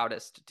the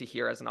proudest to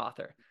hear as an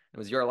author? It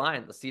was your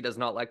line, "The sea does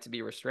not like to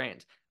be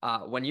restrained."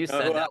 When you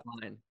said that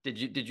line,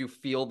 did you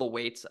feel the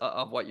weight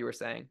of what you were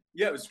saying?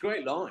 Yeah, it was a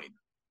great line.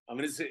 I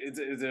mean,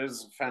 it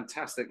was a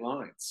fantastic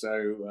line.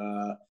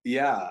 So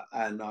yeah,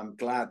 and I'm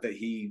glad that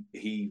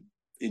he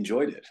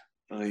enjoyed it.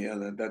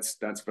 Yeah,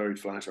 that's very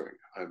flattering.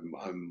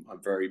 I'm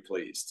very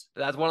pleased.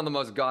 That's one of the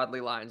most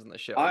godly lines in the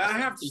show. I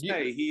have to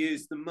say, he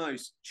is the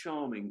most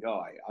charming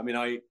guy. I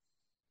mean,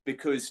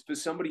 because for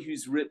somebody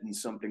who's written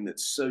something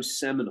that's so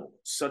seminal,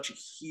 such a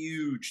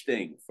huge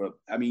thing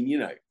I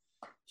mean,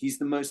 he's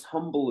the most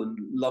humble and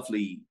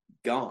lovely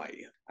guy,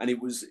 and it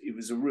was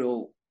a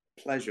real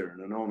pleasure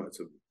and an honor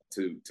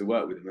to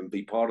work with him and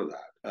be part of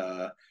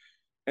that.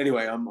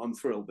 Anyway, I'm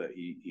thrilled that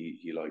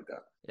he liked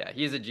that. Yeah,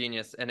 he's a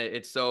genius, and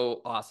it's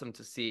so awesome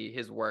to see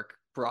his work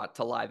brought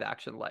to live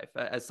action life.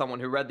 As someone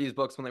who read these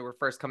books when they were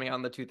first coming out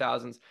in the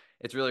 2000s,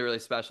 it's really, really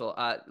special.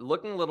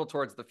 Looking a little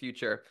towards the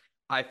future,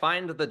 I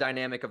find the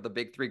dynamic of the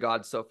big three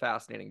gods so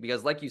fascinating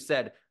because, like you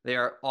said, they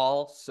are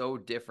all so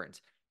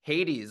different.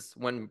 Hades,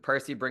 when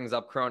Percy brings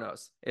up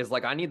Kronos, is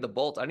like, I need the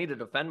bolt. I need to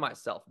defend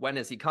myself. When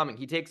is he coming?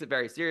 He takes it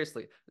very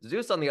seriously.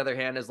 Zeus, on the other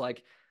hand, is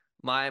like,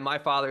 my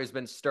father has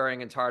been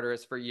stirring in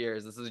Tartarus for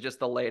years. This is just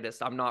the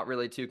latest. I'm not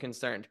really too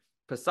concerned.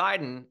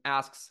 Poseidon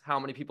asks how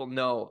many people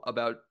know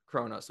about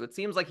Kronos. So it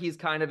seems like he's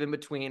kind of in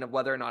between of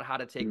whether or not how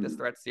to take this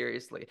threat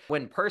seriously.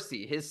 When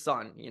Percy, his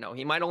son,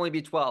 he might only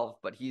be 12,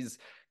 but he's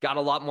got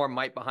a lot more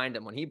might behind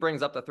him. When he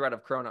brings up the threat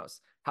of Kronos,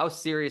 how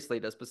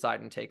seriously does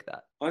Poseidon take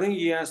that? I think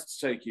he has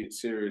to take it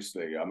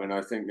seriously. I mean,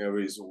 I think there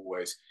is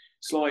always,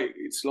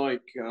 it's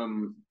like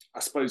I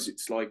suppose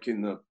it's like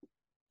in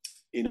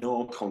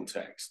our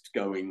context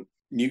going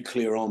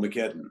nuclear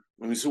Armageddon.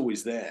 I mean, it's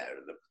always there,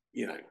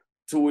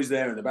 it's always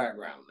there in the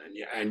background,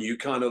 and you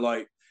kind of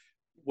like,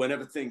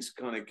 whenever things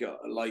kind of go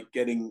like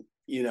getting,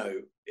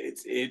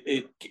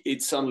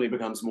 it suddenly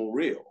becomes more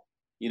real.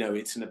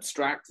 It's an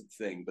abstracted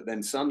thing, but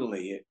then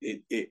suddenly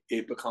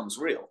it becomes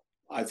real.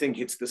 I think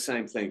it's the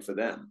same thing for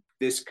them.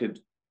 This could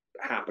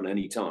happen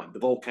anytime. The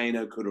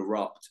volcano could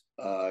erupt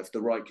if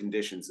the right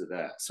conditions are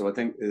there. So I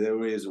think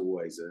there is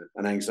always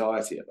an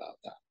anxiety about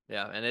that.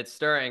 Yeah, and it's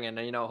stirring, and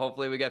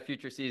hopefully we get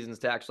future seasons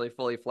to actually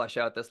fully flesh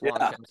out this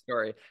long-term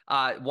story.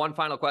 One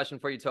final question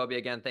for you, Toby.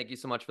 Again, thank you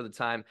so much for the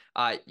time.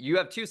 You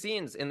have 2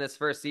 scenes in this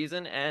first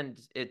season, and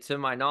to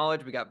my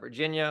knowledge, we got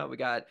Virginia, we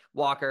got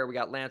Walker, we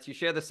got Lance. You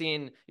share the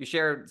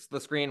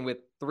screen with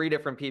 3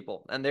 different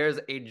people, and there's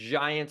a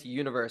giant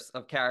universe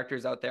of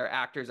characters out there,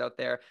 actors out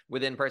there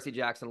within Percy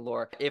Jackson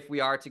lore. If we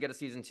are to get a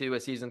season 2, a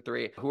season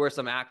 3, who are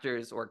some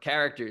actors or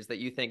characters that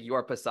you think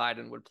your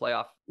Poseidon would play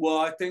off? Well,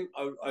 I think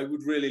I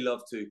would really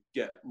love to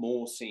get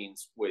more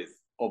scenes with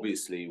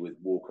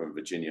Walker and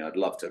Virginia. I'd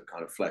love to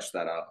kind of flesh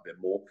that out a bit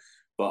more.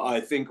 But I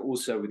think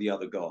also with the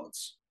other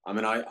gods. I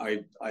mean,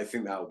 I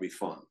think that would be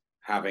fun,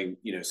 having,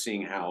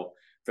 seeing how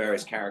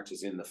various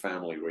characters in the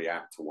family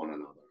react to one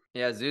another.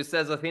 Yeah, Zeus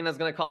says Athena's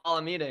going to call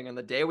a meeting, and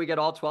the day we get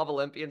all 12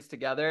 Olympians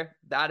together,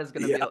 that's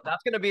going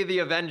to be the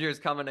Avengers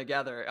coming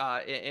together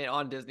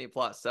on Disney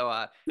Plus. So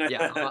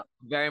I'm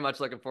very much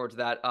looking forward to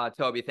that.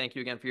 Toby, thank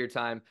you again for your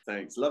time.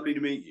 Thanks. Lovely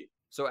to meet you.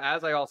 So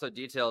as I also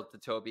detailed to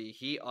Toby,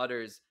 he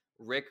utters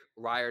Rick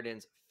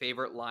Riordan's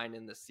favorite line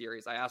in the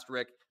series. I asked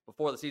Rick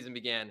before the season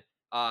began,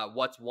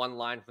 what's one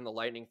line from The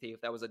Lightning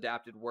Thief that was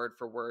adapted word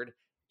for word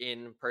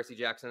in Percy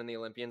Jackson and the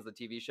Olympians, the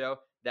TV show,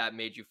 that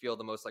made you feel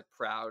the most like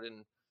proud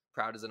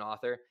as an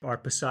author? Our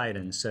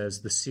Poseidon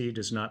says the sea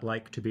does not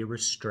like to be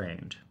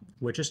restrained,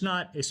 which is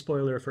not a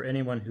spoiler for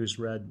anyone who's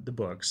read the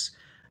books,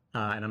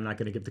 and I'm not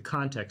going to give the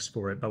context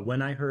for it, but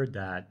when I heard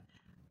that,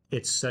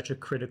 it's such a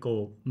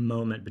critical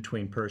moment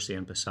between Percy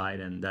and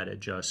Poseidon that it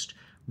just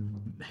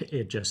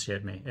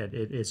hit me.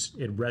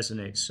 It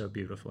resonates so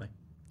beautifully.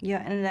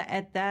 Yeah, and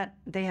at that,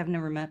 they have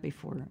never met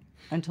before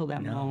until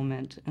that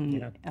moment,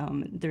 and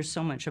there's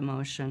so much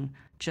emotion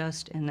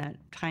just in that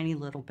tiny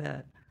little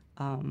bit.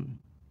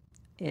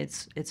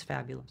 It's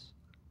fabulous.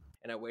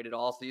 And I waited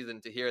all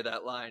season to hear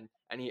that line,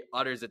 and he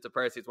utters it to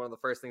Percy. It's one of the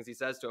first things he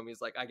says to him.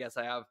 He's like, I guess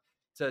I have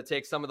to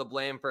take some of the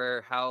blame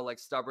for how like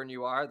stubborn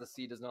you are. The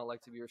sea does not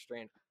like to be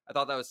restrained. I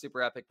thought that was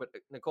super epic. But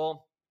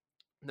Nicole,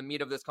 the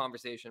meat of this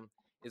conversation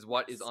is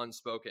what is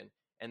unspoken.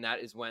 And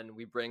that is when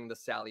we bring the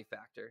Sally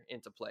factor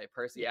into play.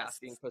 Percy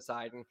asking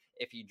Poseidon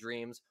if he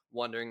dreams,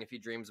 wondering if he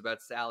dreams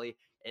about Sally,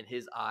 and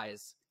his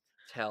eyes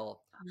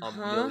tell a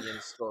million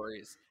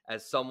stories.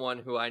 As someone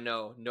who I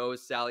know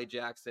knows Sally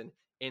Jackson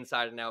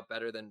inside and out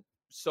better than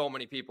so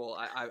many people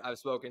I've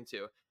spoken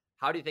to,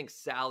 how do you think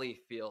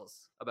Sally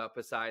feels about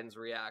Poseidon's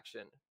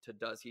reaction to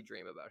does he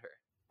dream about her?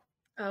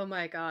 Oh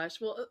my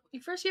gosh. Well,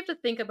 first you have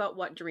to think about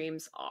what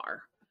dreams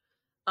are.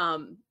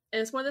 And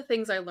it's one of the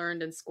things I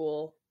learned in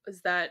school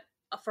is that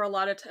for a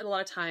lot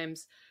of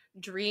times,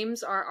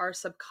 dreams are our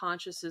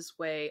subconscious's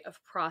way of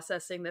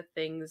processing the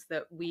things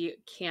that we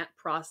can't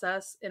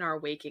process in our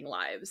waking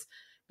lives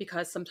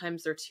because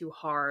sometimes they're too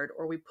hard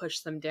or we push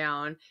them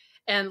down.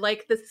 And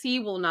like the sea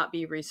will not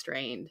be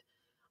restrained.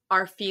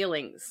 Our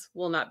feelings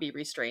will not be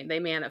restrained. They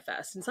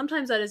manifest. And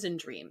sometimes that is in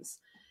dreams.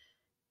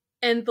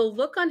 And the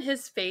look on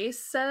his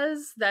face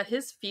says that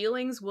his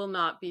feelings will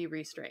not be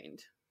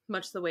restrained,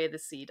 much the way the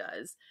sea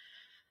does.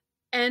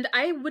 And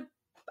I would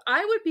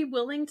be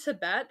willing to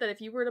bet that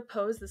if you were to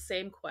pose the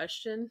same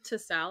question to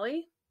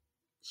Sally,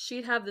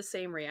 she'd have the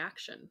same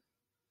reaction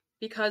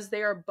because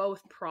they are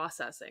both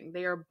processing.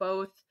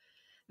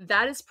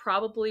 that is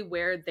probably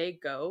where they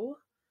go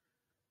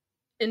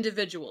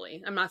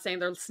individually. I'm not saying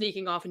they're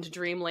sneaking off into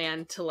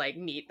dreamland to like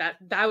meet.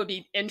 That would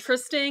be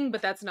interesting,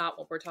 but that's not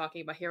what we're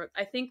talking about here.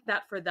 I think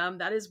that for them,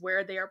 that is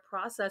where they are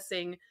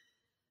processing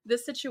the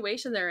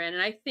situation they're in.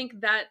 And I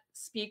think that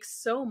speaks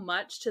so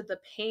much to the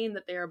pain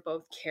that they are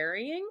both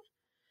carrying.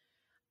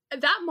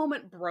 That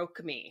moment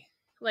broke me.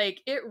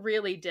 Like, it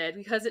really did,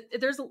 because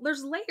there's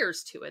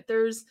layers to it.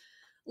 There's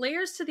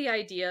layers to the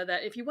idea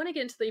that if you want to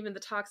get into even the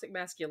toxic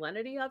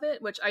masculinity of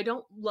it, which I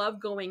don't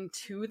love going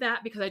to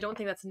that because I don't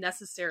think that's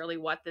necessarily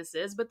what this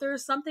is, but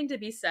there's something to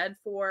be said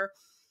for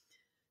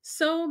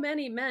so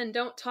many men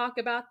don't talk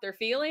about their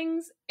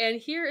feelings, and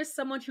here is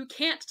someone who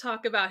can't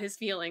talk about his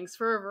feelings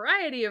for a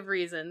variety of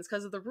reasons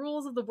because of the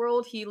rules of the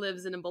world he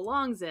lives in and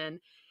belongs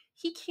in.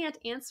 He can't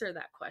answer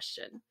that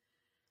question.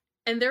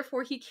 And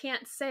therefore he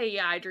can't say,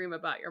 yeah, I dream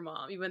about your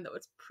mom, even though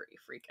it's pretty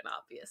freaking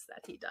obvious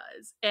that he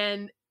does.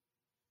 And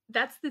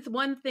that's the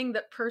one thing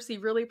that Percy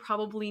really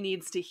probably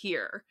needs to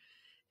hear,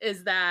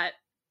 is that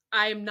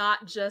I'm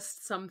not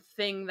just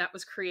something that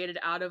was created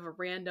out of a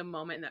random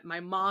moment, and that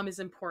my mom is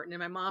important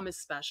and my mom is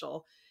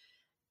special.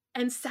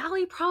 And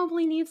Sally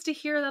probably needs to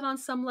hear that on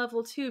some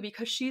level too,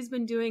 because she's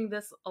been doing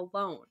this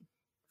alone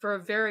for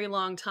a very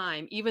long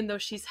time, even though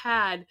she's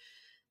had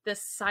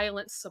this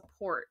silent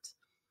support.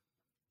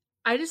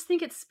 I just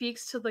think it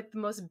speaks to like the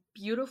most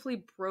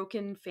beautifully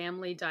broken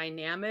family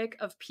dynamic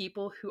of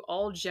people who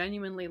all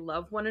genuinely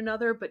love one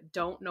another but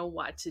don't know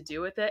what to do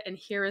with it. And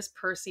here is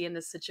Percy in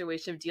this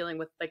situation of dealing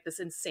with like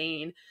this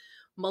insane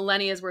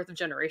millennia's worth of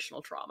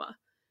generational trauma.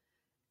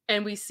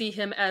 And we see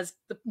him as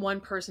the one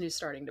person who's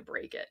starting to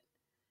break it.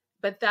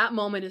 But that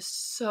moment is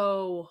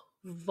so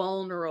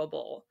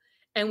vulnerable.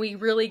 And we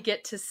really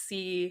get to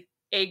see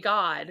a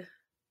god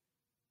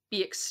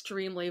be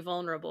extremely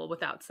vulnerable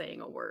without saying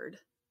a word.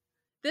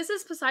 This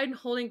is Poseidon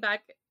holding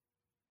back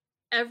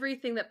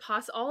everything that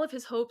all of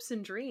his hopes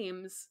and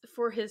dreams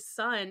for his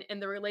son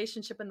and the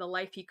relationship and the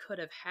life he could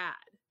have had,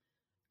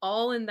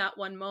 all in that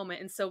one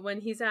moment. And so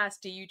when he's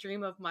asked, do you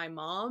dream of my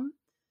mom?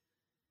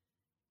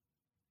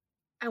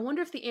 I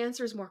wonder if the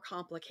answer is more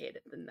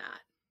complicated than that.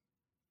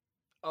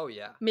 Oh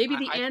yeah. Maybe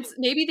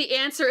the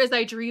answer is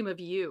I dream of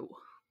you.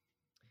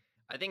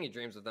 I think he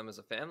dreams of them as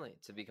a family,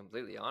 to be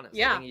completely honest.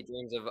 Yeah. I think he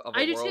dreams of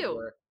a world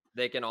where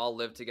they can all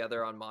live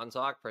together on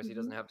Montauk. Percy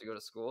doesn't have to go to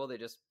school. They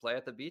just play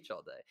at the beach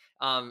all day.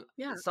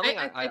 Yeah, something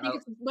I think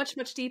it's much,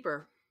 much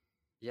deeper.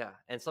 Yeah,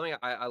 and something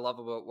I love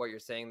about what you're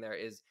saying there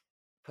is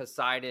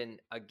Poseidon,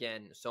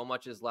 again, so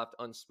much is left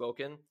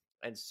unspoken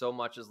and so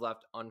much is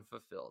left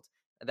unfulfilled.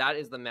 That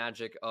is the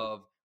magic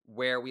of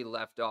where we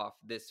left off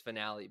this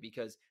finale,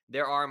 because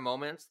there are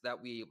moments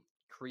that we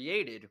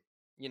created,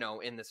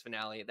 in this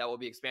finale that will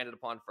be expanded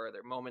upon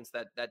further, moments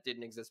that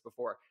didn't exist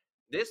before.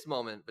 This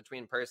moment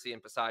between Percy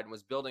and Poseidon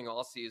was building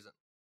all season.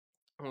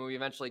 When we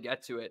eventually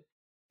get to it,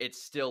 it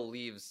still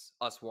leaves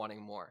us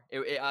wanting more.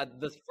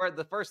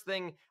 The first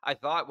thing I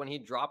thought when he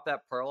dropped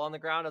that pearl on the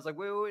ground, I was like,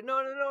 wait,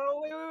 no,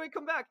 wait,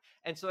 come back.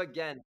 And so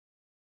again,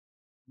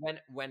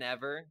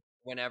 whenever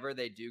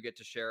they do get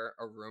to share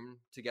a room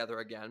together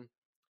again,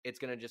 it's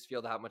going to just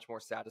feel that much more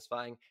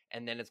satisfying.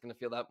 And then it's going to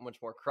feel that much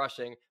more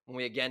crushing when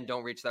we again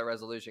don't reach that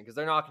resolution, because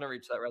they're not going to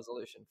reach that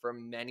resolution for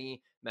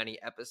many, many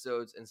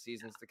episodes and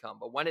seasons to come.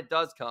 But when it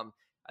does come,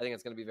 I think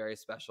it's going to be very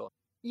special.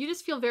 You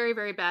just feel very,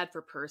 very bad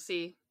for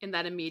Percy in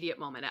that immediate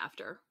moment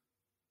after.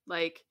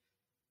 Like,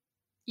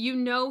 he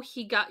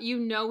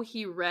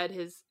read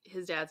his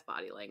dad's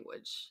body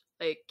language.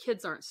 Like,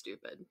 kids aren't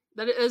stupid.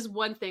 That is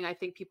one thing I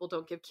think people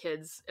don't give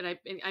kids, and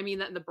I mean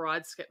that in the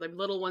broad scale, like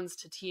little ones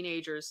to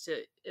teenagers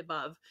to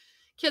above.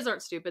 Kids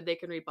aren't stupid. They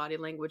can read body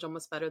language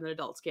almost better than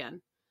adults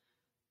can.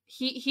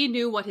 He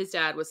knew what his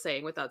dad was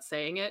saying without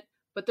saying it,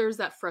 but there's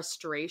that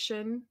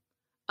frustration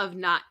of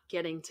not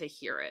getting to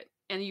hear it.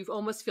 And you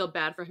almost feel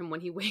bad for him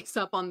when he wakes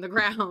up on the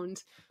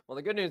ground. Well,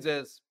 the good news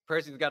is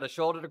Percy's got a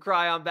shoulder to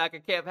cry on back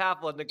at Camp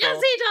Half-Blood, Nicole.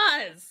 Yes, he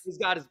does. He's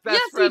got his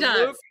best friend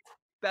Luke.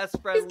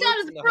 Best friend He's got Luke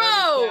his in the bro.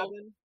 hermit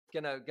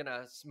cabin.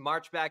 Gonna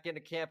march back into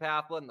Camp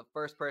Half-Blood, and the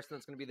first person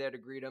that's gonna be there to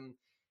greet him,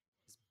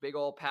 his big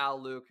old pal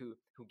Luke, who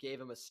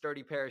gave him a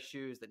sturdy pair of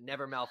shoes that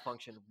never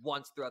malfunctioned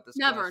once throughout this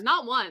Never, quest.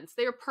 not once.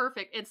 They are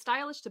perfect and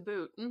stylish to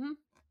boot. Mm-hmm.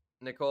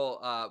 Nicole,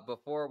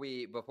 before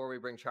we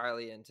bring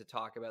Charlie in to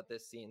talk about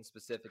this scene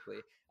specifically,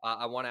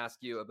 I want to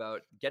ask you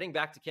about getting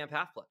back to Camp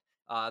Half-Blood.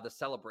 The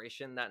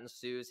celebration that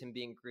ensues, him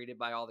being greeted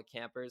by all the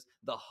campers,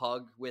 the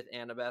hug with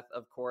Annabeth,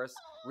 of course,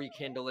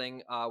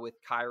 rekindling with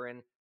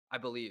Chiron, I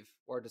believe,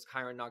 or does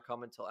Chiron not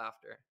come until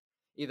after?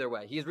 Either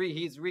way,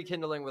 he's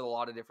rekindling with a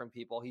lot of different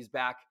people. He's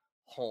back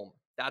home.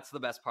 That's the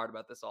best part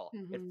about this all.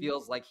 Mm-hmm. It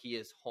feels like he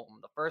is home.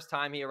 The first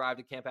time he arrived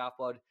at Camp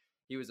Half-Blood,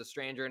 he was a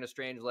stranger in a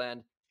strange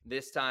land.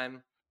 This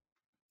time,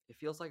 it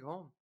feels like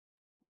home.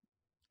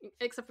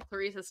 Except for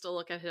Clarice still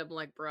looking at him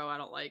like, bro, I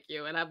don't like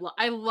you. And I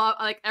love,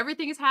 like,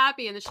 everything is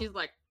happy. And then she's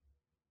like,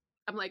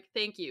 I'm like,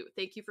 thank you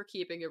for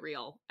keeping it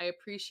real. I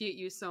appreciate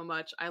you so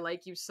much. I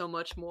like you so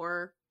much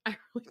more. I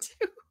really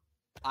do.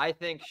 I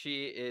think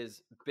she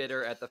is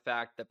bitter at the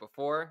fact that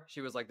before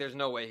she was like, "There's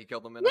no way he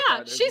killed him in the car.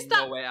 Yeah, There's she's no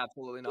not. way,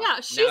 absolutely not." Yeah,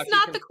 Now she's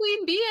not the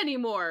queen bee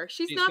anymore.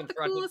 She's she's not the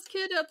confronted. coolest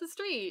kid up the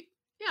street.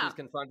 Yeah. She's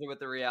confronted with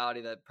the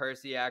reality that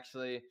Percy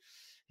actually,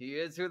 he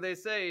is who they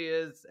say he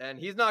is, and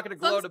he's not going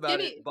to Some gloat about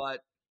it. skinny, But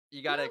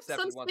you got to accept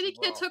some it once skinny and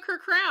for kid all. took her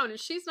crown, and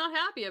she's not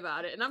happy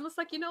about it. And I'm just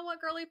like, you know what,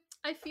 girlie?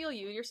 I feel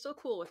you. You're still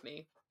cool with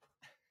me.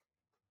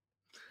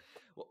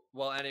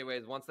 Well,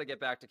 anyways, once they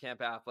get back to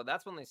Camp Alpha,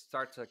 that's when they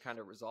start to kind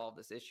of resolve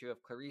this issue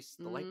of Clarice,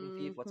 the lightning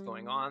thief, what's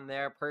going on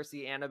there.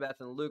 Percy,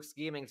 Annabeth, and Luke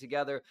scheming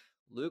together.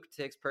 Luke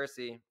takes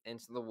Percy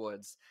into the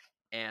woods.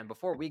 And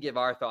before we give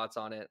our thoughts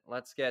on it,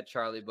 let's get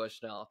Charlie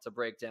Bushnell to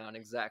break down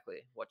exactly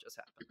what just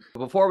happened.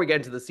 Before we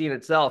get into the scene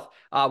itself,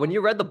 when you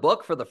read the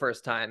book for the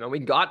first time and we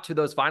got to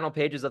those final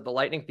pages of The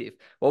Lightning Thief,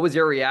 what was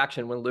your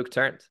reaction when Luke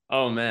turned?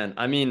 Oh, man.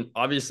 I mean,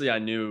 obviously I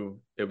knew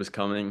it was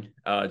coming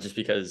just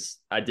because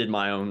I did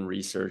my own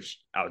research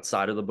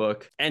outside of the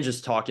book and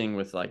just talking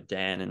with like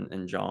Dan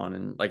and John.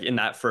 And like in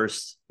that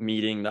first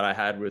meeting that I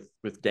had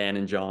with Dan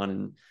and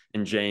John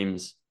and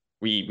James,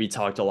 we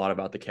talked a lot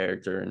about the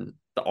character and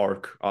the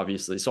arc,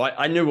 obviously. So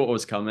I knew what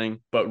was coming,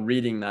 but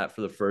reading that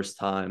for the first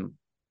time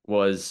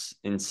was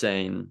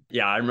insane.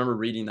 Yeah, I remember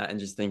reading that and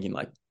just thinking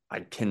like, I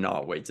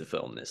cannot wait to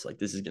film this. Like,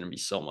 this is going to be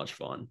so much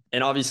fun.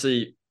 And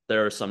obviously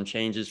there are some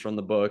changes from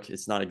the book.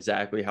 It's not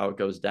exactly how it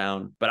goes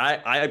down, but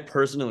I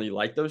personally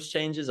like those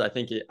changes. I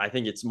think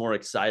it's more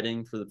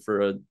exciting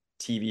for a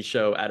TV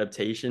show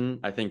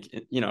adaptation. I think,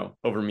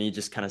 over me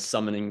just kind of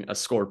summoning a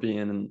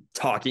scorpion and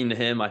talking to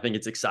him. I think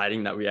it's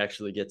exciting that we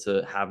actually get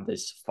to have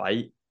this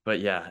fight. But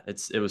yeah,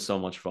 it was so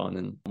much fun.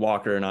 And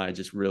Walker and I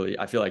just really,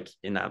 I feel like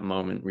in that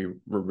moment, we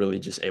were really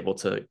just able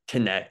to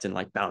connect and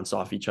like bounce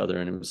off each other.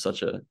 And it was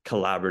such a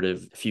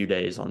collaborative few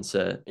days on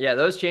set. Yeah,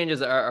 those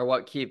changes are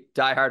what keep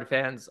diehard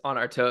fans on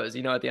our toes.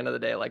 At the end of the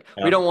day, like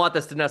we don't want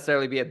this to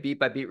necessarily be a beat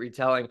by beat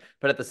retelling,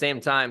 but at the same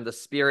time, the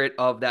spirit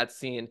of that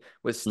scene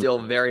was still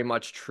very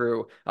much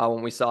true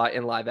when we saw it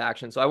in live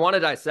action. So I want to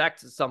dissect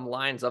some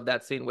lines of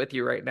that scene with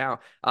you right now.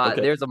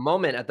 Okay. There's a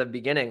moment at the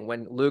beginning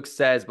when Luke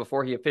says,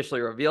 before he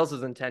officially reveals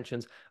his intentions,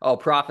 "Oh,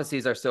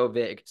 prophecies are so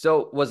vague."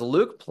 So was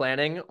Luke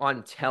planning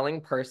on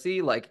telling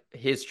Percy like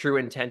his true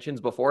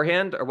intentions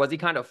beforehand, or was he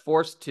kind of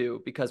forced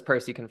to because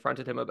Percy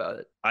confronted him about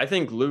it? I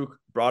think Luke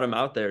brought him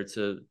out there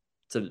to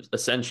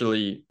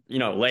essentially,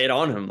 lay it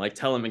on him, like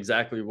tell him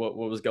exactly what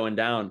was going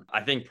down.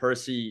 I think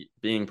Percy,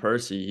 being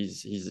Percy,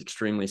 he's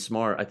extremely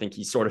smart. I think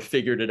he sort of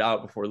figured it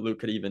out before Luke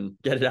could even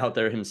get it out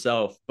there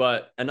himself.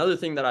 But another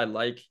thing that I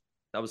like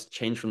that was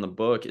changed from the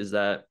book is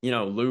that,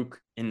 Luke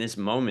in this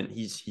moment,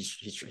 he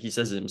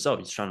says it himself,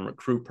 he's trying to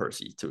recruit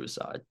Percy to his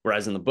side.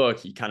 Whereas in the book,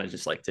 he kind of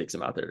just like takes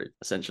him out there to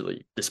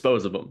essentially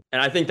dispose of him.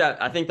 And I think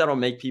that'll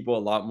make people a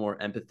lot more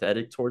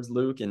empathetic towards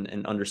Luke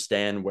and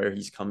understand where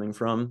he's coming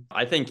from.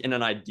 I think in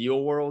an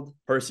ideal world,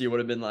 Percy would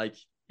have been like,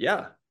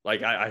 yeah,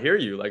 like I hear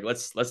you. Like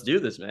let's do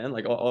this, man.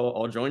 Like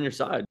I'll join your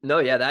side. No,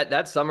 yeah,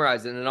 that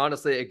summarized it. And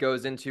honestly, it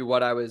goes into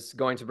what I was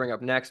going to bring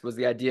up next was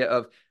the idea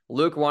of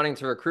Luke wanting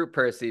to recruit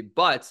Percy.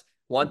 But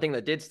one thing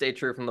that did stay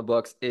true from the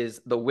books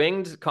is the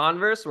winged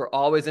Converse were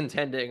always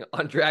intending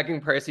on dragging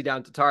Percy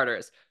down to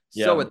Tartarus.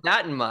 Yeah. So with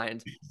that in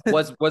mind,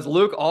 was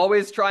Luke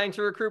always drying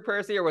to recruit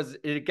Percy, or did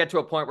it get to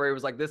a point where he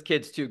was like, this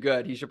kid's too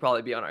good, he should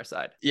probably be on our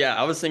side? Yeah,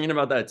 I was thinking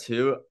about that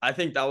too. I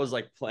think that was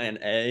like plan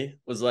A,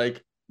 was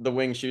like the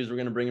wing shoes were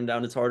going to bring him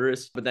down to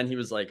Tartarus. But then he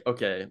was like,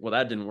 okay, well,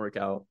 that didn't work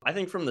out. I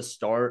think from the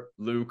start,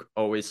 Luke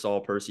always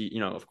saw Percy,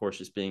 of course,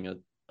 just being a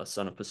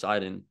son of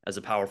Poseidon as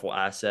a powerful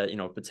asset,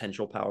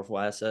 potential powerful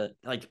asset.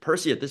 Like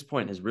Percy at this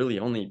point has really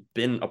only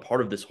been a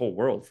part of this whole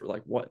world for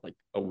like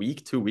a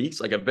week, 2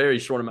 weeks, like a very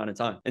short amount of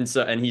time.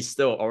 And he's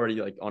still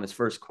already like on his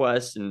first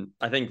quest. And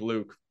I think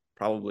Luke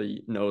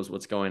probably knows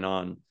what's going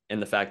on,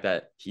 and the fact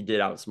that he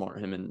did outsmart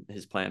him and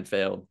his plan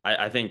failed.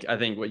 I think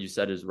what you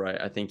said is right.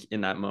 I think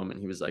in that moment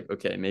he was like,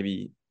 okay,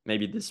 maybe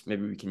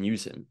we can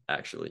use him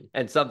actually.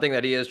 And something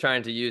that he is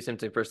trying to use him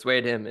to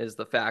persuade him is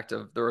the fact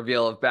of the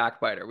reveal of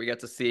Backbiter. We get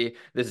to see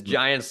this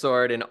giant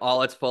sword in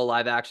all its full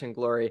live action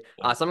glory.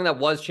 Something that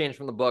was changed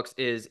from the books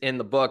is in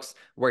the books,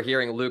 we're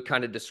hearing Luke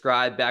kind of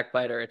describe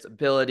Backbiter, its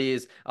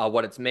abilities,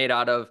 what it's made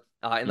out of.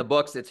 In the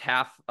books, it's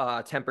half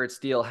tempered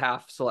steel,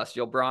 half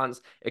celestial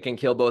bronze. It can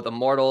kill both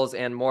immortals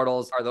and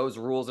mortals. Are those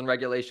rules and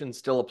regulations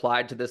still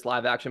applied to this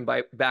live action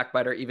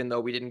Backbiter, even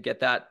though we didn't get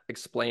that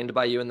explained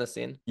by you in the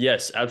scene?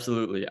 Yes,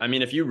 absolutely. I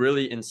mean, if you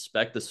really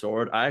inspect the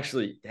sword, I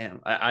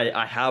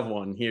have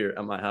one here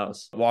at my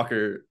house.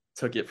 Walker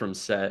took it from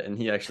set and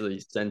he actually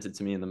sent it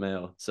to me in the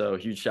mail. So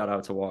huge shout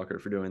out to Walker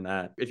for doing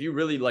that. If you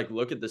really like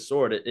look at the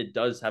sword, it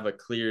does have a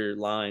clear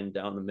line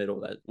down the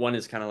middle. That one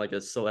is kind of like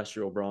a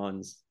celestial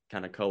bronze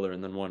kind of color,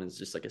 and then one is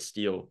just like a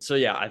steel. So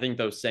yeah, I think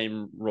those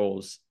same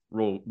rules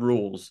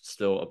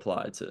still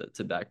apply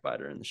to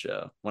Backbiter in the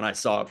show. When I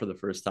saw it for the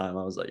first time,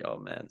 I was like, oh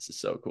man, this is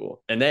so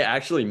cool. And they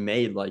actually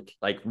made like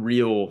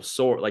real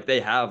sword, like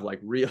they have like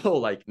real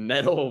like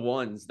metal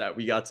ones that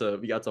we got to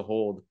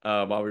hold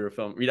while we were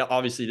filming. We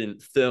obviously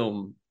didn't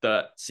film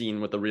that scene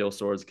with the real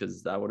swords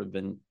because that would have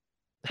been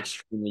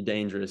extremely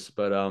dangerous,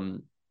 but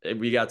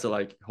we got to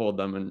like hold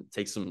them and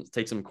take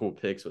some cool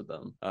pics with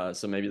them.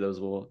 So maybe those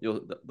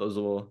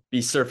will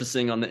be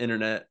surfacing on the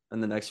internet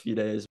in the next few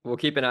days. We'll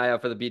keep an eye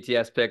out for the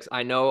BTS pics.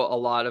 I know a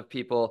lot of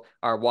people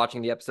are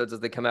watching the episodes as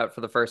they come out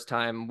for the first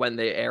time when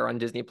they air on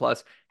Disney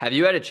Plus. Have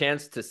you had a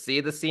chance to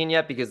see the scene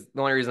yet? Because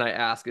the only reason I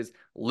ask is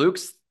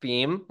Luke's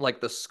theme,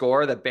 like the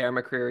score that Bear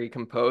McCreary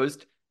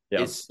composed,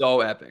 is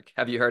so epic.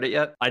 Have you heard it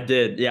yet? I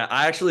did. Yeah,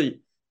 I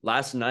actually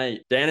last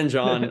night, Dan and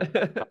John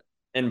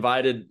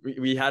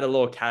we had a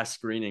little cast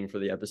screening for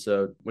the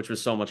episode, which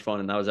was so much fun.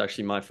 And that was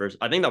actually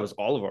I think that was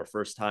all of our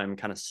first time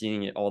kind of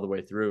seeing it all the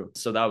way through.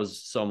 So that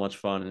was so much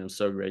fun. And it was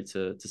so great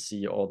to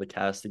see all the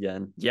cast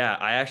again. Yeah,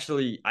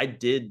 I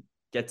did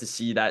get to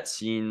see that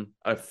scene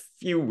a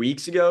few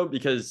weeks ago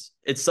because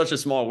it's such a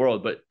small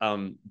world, but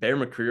Bear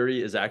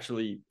McCreary is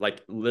actually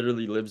like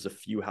literally lives a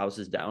few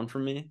houses down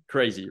from me.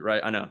 Crazy,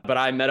 right? I know. But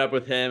I met up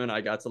with him and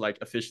I got to like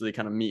officially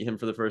kind of meet him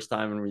for the first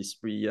time, and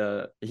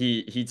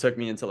he took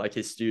me into like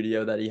his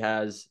studio that he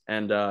has,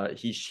 and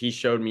he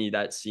showed me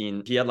that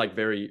scene. He had like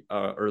very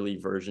early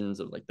versions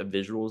of like the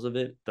visuals of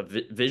it.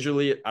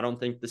 Visually, I don't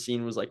think the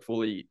scene was like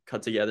fully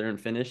cut together and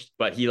finished,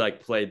 but he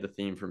like played the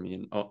theme for me,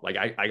 and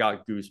I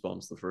got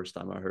goosebumps the first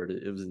time I heard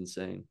it. It was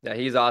insane. Yeah,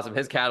 he's awesome.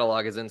 His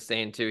catalog is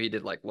insane too. He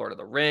did like Lord of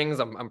the Rings.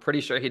 I'm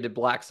pretty sure he did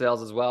Black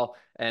Sails as well.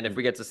 And if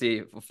we get to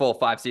see full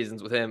 5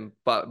 seasons with him,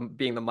 but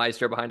being the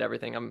maestro behind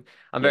everything, I'm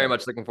very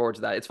much looking forward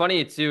to that. It's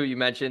funny too, you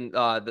mentioned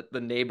the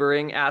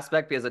neighboring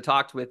aspect, because I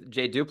talked with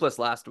Jay Duplass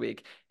last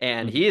week,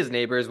 and he is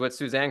neighbors with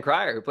Suzanne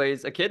Cryer, who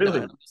plays a kid.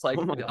 Really? It's like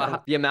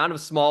the amount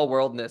of small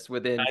worldness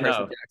within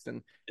Percy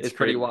Jackson is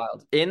pretty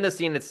wild. In the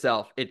scene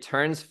itself, it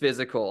turns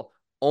physical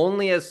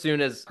only as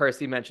soon as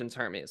Percy mentions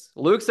Hermes.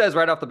 Luke says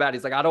right off the bat,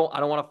 he's like, I don't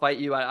want to fight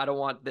you. I don't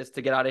want this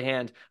to get out of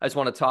hand. I just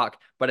want to talk.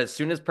 But as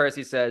soon as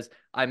Percy says,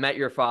 I met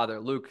your father,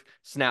 Luke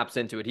snaps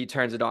into it. He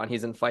turns it on.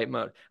 He's in fight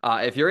mode.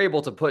 If you're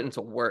able to put into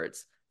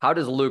words, how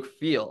does Luke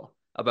feel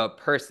about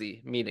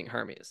Percy meeting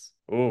Hermes?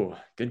 Oh,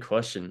 good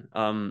question.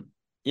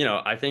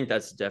 I think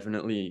that's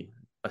definitely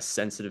a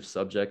sensitive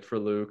subject for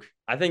Luke.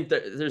 I think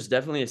there's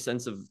definitely a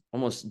sense of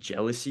almost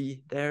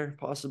jealousy there,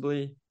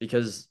 possibly,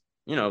 because,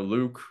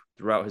 Luke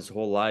throughout his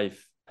whole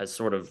life has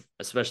sort of,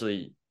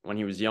 especially when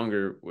he was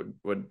younger,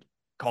 would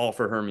call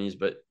for Hermes,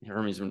 but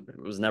Hermes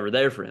was never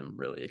there for him,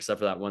 really, except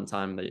for that one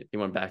time that he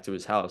went back to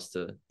his house.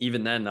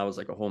 Even then, that was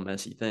like a whole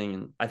messy thing.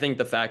 And I think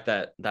the fact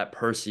that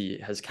Percy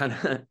has kind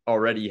of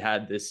already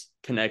had this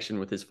connection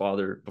with his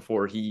father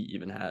before he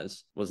even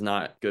has was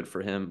not good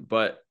for him.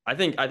 But I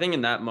think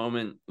in that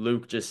moment,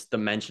 Luke, just the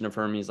mention of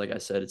Hermes, like I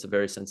said, it's a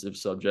very sensitive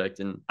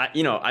subject. And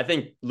I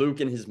think Luke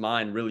in his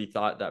mind really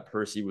thought that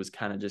Percy was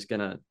kind of just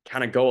gonna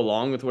kind of go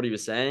along with what he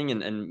was saying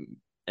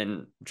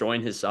and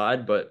join his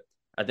side. But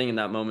I think in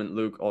that moment,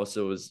 Luke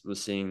also was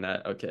seeing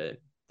that, okay,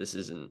 this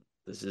isn't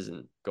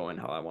going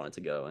how I want it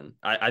to go. And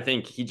I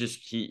think he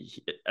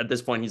at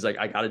this point, he's like,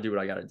 I got to do what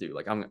I got to do.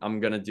 Like, I'm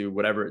going to do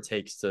whatever it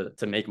takes to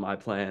make my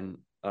plan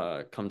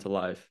come to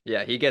life.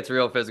 Yeah, he gets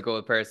real physical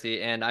with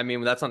Percy. And I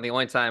mean, that's not the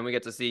only time we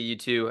get to see you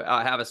two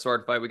have a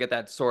sword fight. We get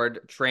that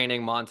sword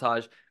training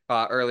montage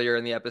earlier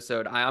in the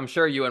episode. I'm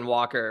sure you and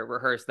Walker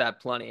rehearsed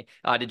that plenty.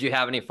 Did you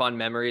have any fun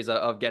memories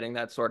of getting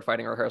that sword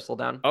fighting rehearsal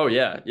down? Oh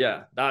yeah.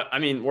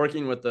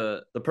 Working with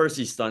the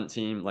Percy stunt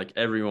team, like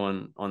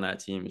everyone on that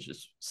team is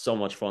just so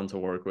much fun to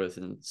work with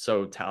and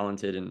so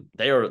talented, and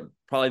they are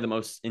probably the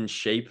most in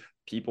shape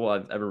people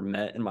I've ever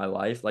met in my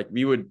life. Like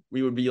we would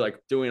be like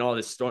doing all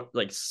this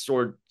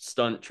sword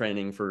stunt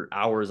training for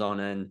hours on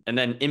end, and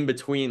then in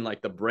between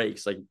like the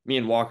breaks, like me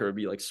and Walker would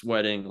be like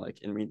sweating, like,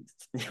 and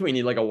we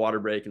need like a water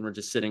break, and we're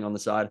just sitting on the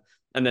side,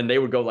 and then they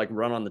would go like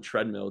run on the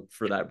treadmill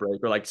for that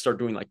break, or like start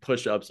doing like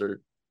push-ups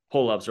or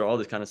pull-ups or all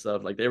this kind of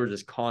stuff. Like they were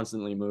just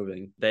constantly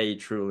moving. They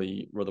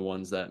truly were the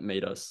ones that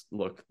made us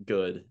look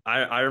good.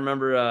 I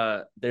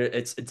remember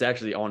it's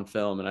actually on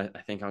film, and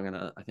I think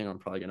I'm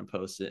probably gonna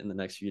post it in the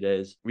next few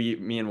days.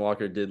 Me and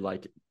Walker did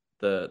like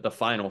the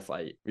final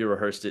fight. We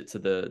rehearsed it to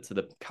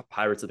the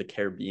Pirates of the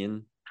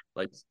Caribbean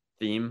like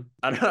theme.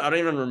 I don't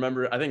even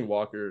remember. I think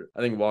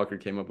Walker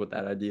came up with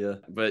that idea.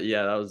 But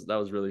yeah, that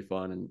was really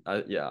fun. And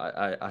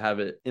I have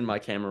it in my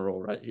camera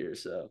roll right here.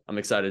 So I'm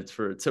excited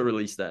to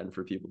release that and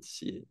for people to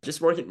see it.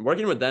 Just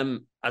working with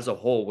them as a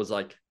whole was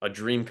like a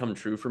dream come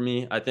true for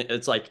me. I think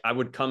it's like I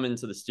would come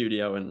into the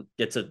studio and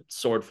get to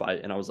sword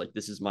fight, and I was like,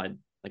 this is my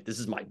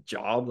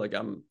job. Like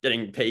I'm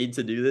getting paid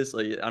to do this.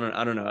 Like I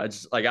don't know. I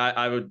just like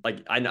I would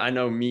like I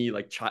know me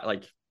like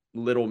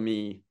little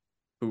me,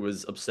 who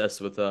was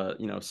obsessed with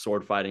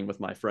sword fighting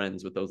with my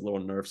friends with those little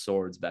Nerf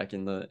swords back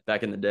in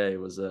the day,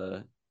 was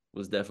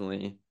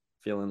definitely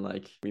feeling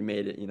like we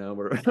made it.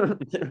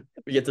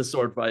 We get to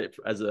sword fight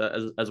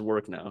as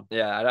work now.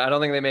 Yeah, I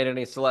don't think they made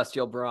any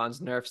celestial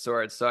bronze Nerf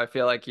swords, so I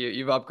feel like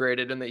you've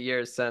upgraded in the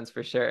years since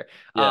for sure.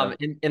 Yeah.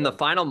 In the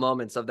final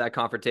moments of that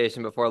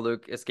confrontation before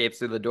Luke escapes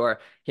through the door,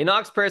 he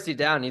knocks Percy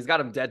down. He's got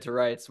him dead to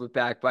rights with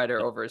backbiter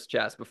over his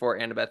chest before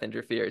Annabeth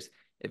interferes.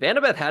 If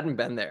Annabeth hadn't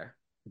been there,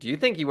 do you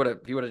think he would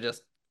have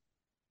just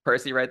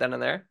Percy right then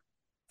and there?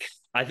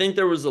 I think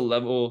there was a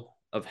level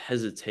of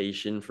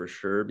hesitation for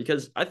sure,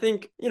 because I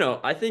think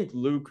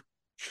Luke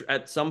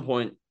at some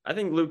point, I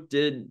think Luke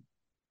did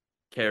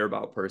care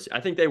about Percy. I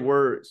think they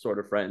were sort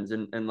of friends,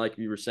 and like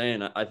you were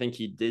saying, I think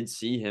he did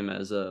see him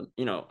as a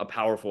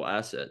powerful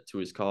asset to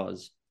his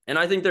cause. And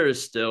I think there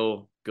is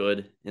still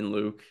good in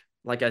Luke.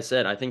 Like I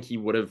said, I think he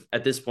would have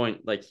at this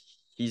point, like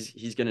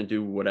he's gonna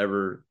do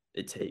whatever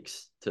it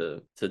takes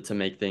to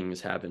make things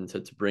happen,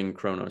 to bring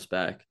Kronos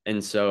back.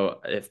 And so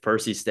if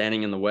Percy's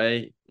standing in the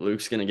way,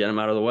 Luke's gonna get him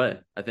out of the way.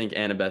 I think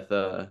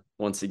Annabeth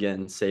once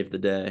again saved the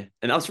day.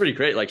 And that was pretty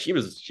great. Like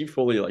she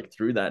fully like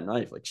threw that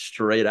knife like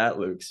straight at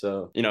Luke.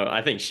 So,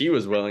 I think she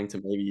was willing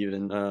to maybe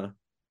even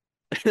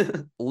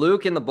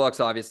Luke in the books,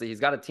 obviously, he's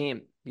got a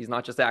team. He's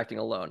not just acting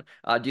alone.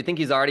 Do you think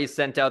he's already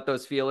sent out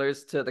those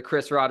feelers to the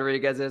Chris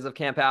Rodriguez's of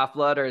Camp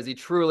Half-Blood, or is he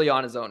truly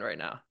on his own right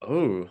now?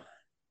 Oh,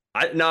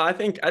 I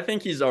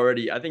think he's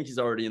already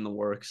in the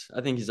works.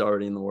 I think he's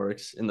already in the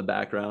works in the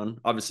background.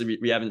 Obviously,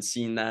 we haven't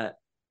seen that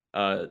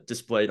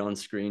displayed on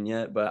screen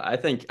yet, but I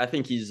think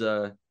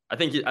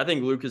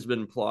Luke has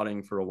been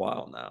plotting for a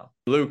while now.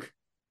 Luke,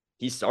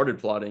 he started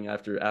plotting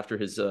after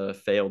his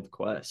failed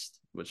quest,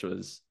 which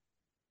was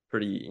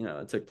pretty,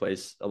 it took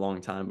place a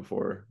long time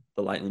before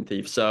the Lightning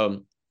Thief.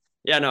 So,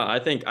 yeah, no, I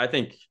think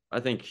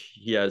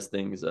he has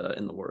things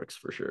in the works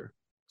for sure.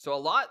 So a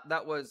lot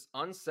that was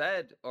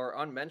unsaid or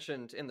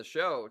unmentioned in the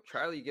show,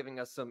 Charlie giving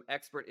us some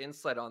expert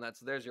insight on that.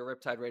 So there's your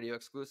Riptide Radio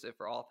exclusive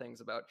for all things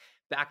about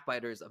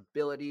Backbiter's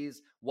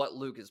abilities, what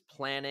Luke is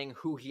planning,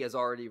 who he has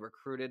already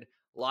recruited.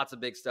 Lots of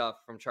big stuff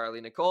from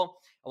Charlie. Nicole,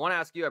 I want to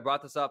ask you, I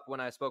brought this up when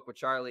I spoke with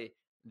Charlie.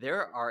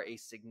 There are a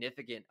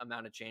significant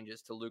amount of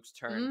changes to Luke's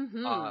turn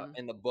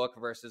in the book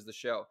versus the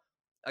show.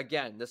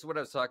 Again, this is what I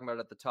was talking about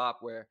at the top,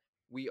 where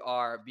we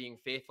are being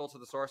faithful to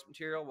the source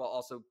material while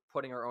also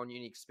putting our own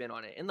unique spin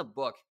on it. In the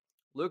book,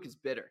 Luke is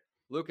bitter.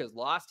 Luke has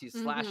lost. He's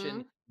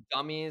slashing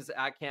dummies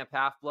at Camp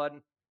Half-Blood.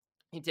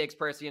 He takes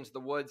Percy into the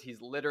woods. He's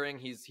littering.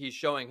 He's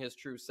showing his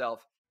true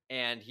self.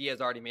 And he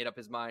has already made up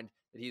his mind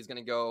that he's going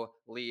to go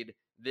lead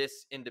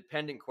this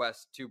independent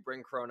quest to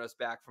bring Kronos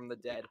back from the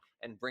dead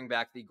and bring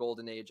back the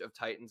golden age of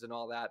Titans and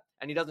all that.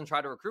 And he doesn't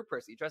try to recruit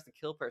Percy. He tries to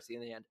kill Percy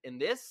in the end. In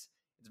this,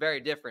 it's very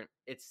different.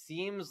 It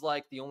seems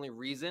like the only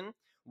reason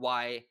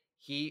why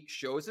he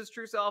shows his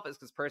true self is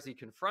because Percy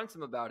confronts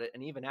him about it.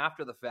 And even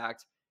after the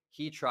fact,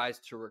 he tries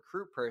to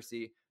recruit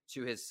Percy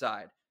to his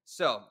side.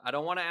 So I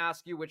don't want to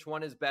ask you which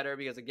one is better,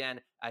 because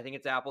again, I think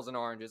it's apples and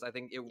oranges. I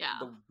think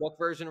the book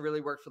version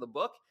really worked for the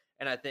book,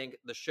 and I think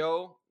the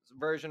show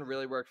version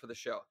really worked for the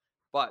show.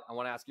 But I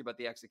want to ask you about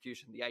the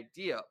execution, the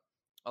idea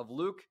of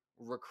Luke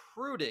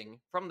recruiting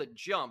from the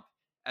jump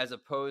as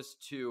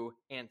opposed to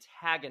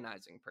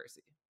antagonizing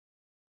Percy.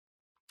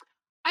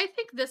 I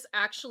think this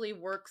actually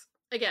works.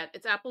 Again,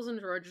 it's apples and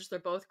oranges. They're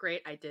both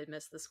great. I did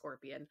miss the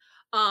scorpion.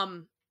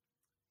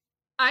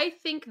 I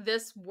think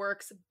this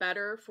works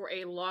better for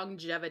a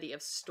longevity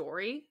of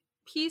story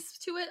piece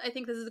to it. I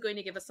think this is going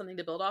to give us something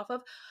to build off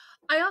of.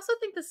 I also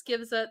think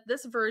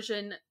this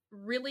version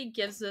really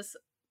gives us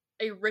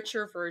a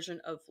richer version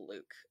of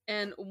Luke.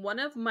 And one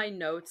of my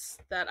notes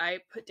that I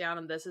put down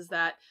on this is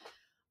that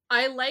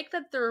I like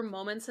that there are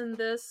moments in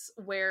this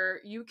where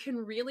you can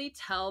really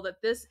tell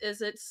that this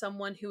isn't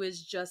someone who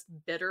is just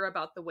bitter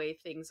about the way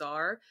things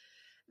are.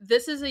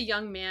 This is a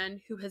young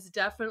man who has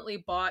definitely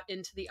bought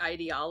into the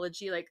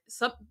ideology. Like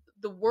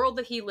the world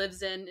that he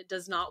lives in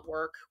does not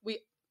work.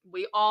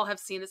 We all have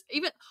seen this.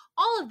 Even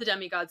all of the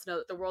demigods know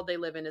that the world they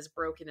live in is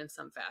broken in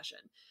some fashion.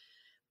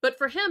 But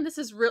for him, this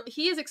is real.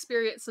 He has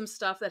experienced some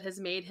stuff that has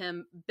made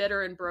him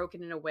bitter and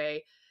broken in a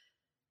way.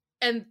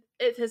 And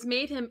it has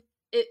made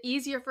it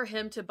easier for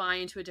him to buy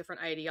into a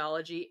different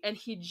ideology. And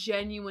he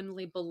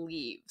genuinely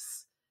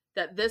believes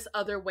that this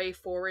other way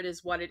forward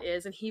is what it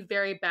is. And he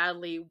very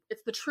badly,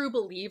 it's the true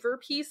believer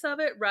piece of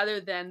it rather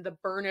than the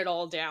burn it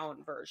all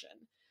down version.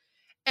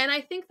 And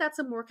I think that's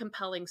a more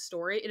compelling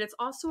story. And it's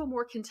also a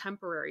more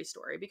contemporary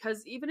story,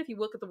 because even if you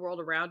look at the world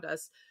around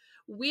us,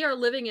 we are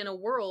living in a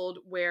world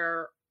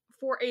where,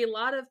 for a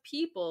lot of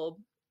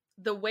people,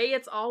 the way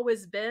it's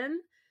always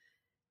been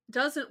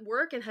doesn't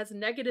work and has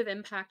negative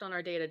impact on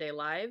our day-to-day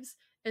lives.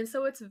 And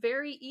so it's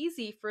very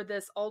easy for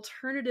this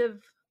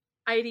alternative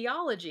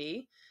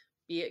ideology,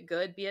 be it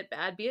good, be it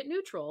bad, be it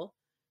neutral,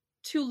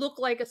 to look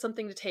like it's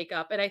something to take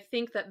up. And I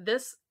think that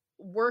this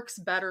works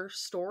better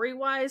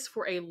story-wise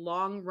for a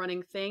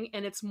long-running thing,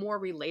 and it's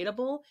more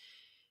relatable.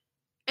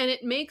 And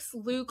it makes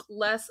Luke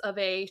less of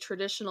a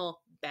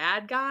traditional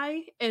bad guy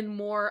and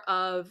more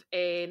of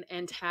an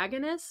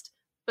antagonist,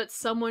 but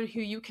someone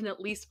who you can at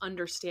least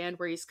understand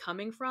where he's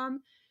coming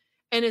from,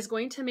 and is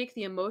going to make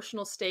the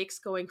emotional stakes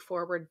going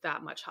forward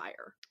that much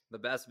higher. The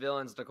best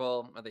villains,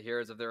 Nicole, are the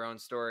heroes of their own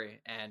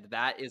story. And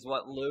that's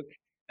what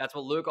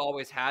Luke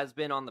always has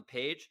been on the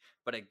page.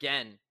 But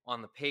again,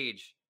 on the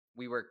page,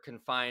 we were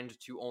confined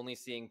to only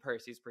seeing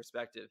Percy's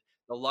perspective.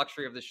 The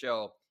luxury of the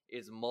show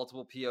is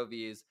multiple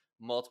POVs,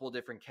 multiple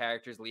different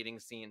characters leading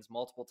scenes,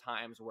 multiple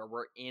times where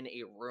we're in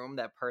a room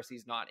that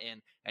Percy's not in.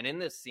 And in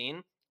this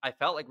scene, I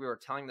felt like we were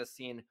telling this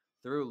scene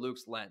through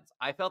Luke's lens.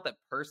 I felt that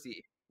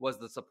Percy was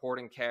the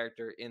supporting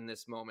character in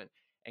this moment.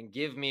 And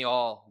give me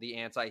all the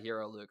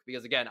anti-hero Luke,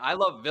 because again, I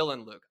love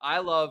villain Luke. I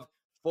love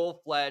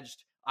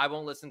full-fledged, I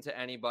won't listen to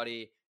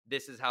anybody,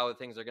 this is how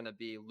things are going to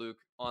be Luke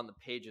on the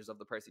pages of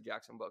the Percy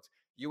Jackson books.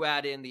 You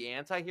add in the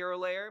anti-hero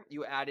layer,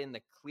 you add in the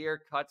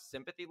clear-cut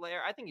sympathy layer.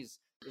 I think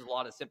there's a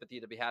lot of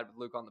sympathy to be had with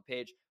Luke on the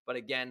page, but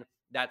again,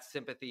 that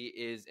sympathy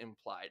is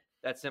implied.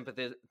 That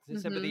sympathy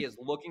is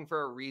looking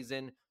for a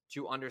reason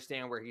to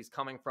understand where he's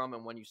coming from,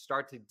 and when you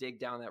start to dig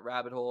down that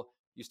rabbit hole,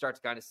 you start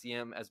to kind of see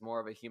him as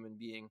more of a human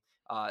being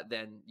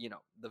than, you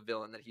know, the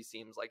villain that he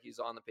seems like he's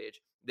on the page.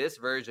 This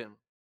version,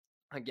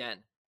 again,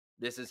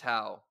 this is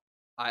how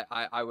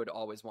I would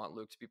always want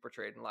Luke to be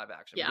portrayed in live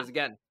action. Because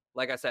again,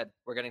 like I said,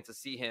 we're getting to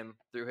see him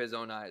through his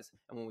own eyes.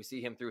 And when we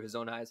see him through his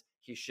own eyes,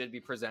 he should be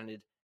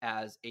presented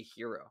as a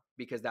hero,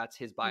 because that's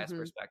his biased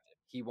perspective.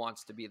 He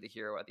wants to be the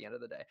hero at the end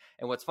of the day.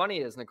 And what's funny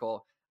is,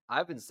 Nicole,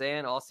 I've been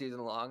saying all season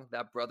long,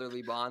 that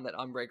brotherly bond, that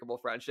unbreakable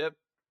friendship,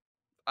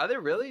 are they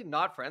really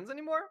not friends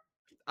anymore?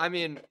 I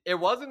mean, it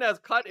wasn't as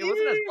black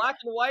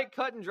and white,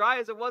 cut and dry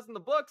as it was in the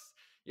books.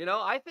 You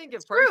know, I think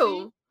if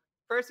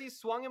Percy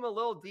swung him a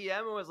little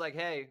DM and was like,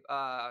 "Hey,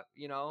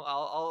 you know,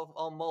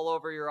 I'll mull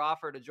over your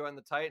offer to join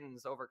the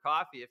Titans over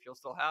coffee if you'll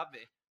still have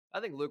me,"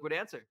 I think Luke would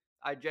answer.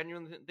 I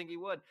genuinely think he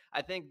would.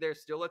 I think there's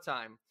still a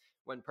time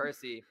when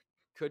Percy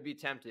could be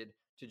tempted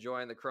to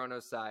join the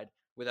Kronos side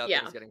without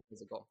things getting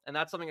physical, and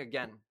that's something,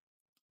 again,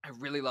 I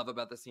really love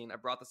about the scene. I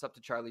brought this up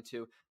to Charlie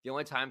too. The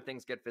only time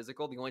things get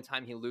physical, the only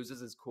time he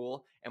loses his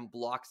cool and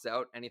blocks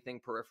out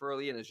anything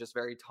peripherally and is just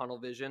very tunnel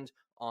visioned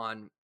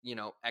on, you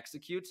know,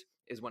 execute,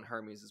 is when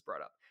Hermes is brought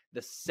up.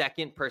 The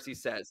second Percy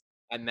says,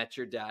 "I met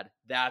your dad,"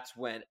 that's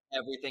when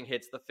everything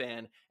hits the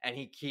fan and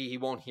he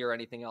won't hear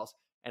anything else.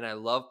 And I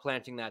love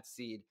planting that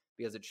seed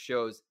because it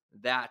shows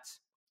that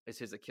is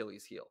his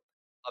Achilles heel.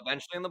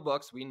 Eventually in the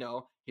books, we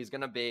know he's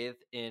going to bathe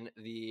in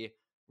the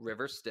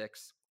river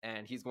Styx,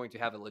 and he's going to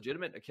have a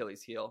legitimate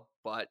Achilles heel,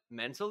 but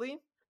mentally,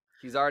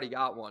 he's already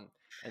got one,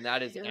 and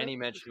that is any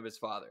mention of his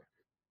father.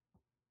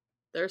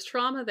 There's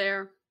trauma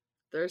there.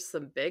 There's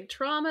some big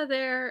trauma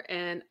there,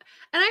 and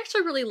I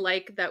actually really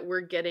like that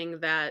we're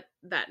getting that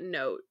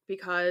note,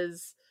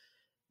 because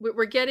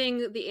we're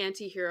getting the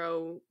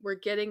anti-hero, we're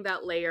getting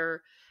that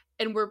layer,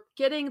 and we're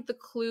getting the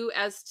clue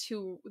as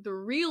to the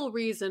real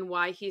reason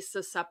why he's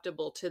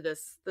susceptible to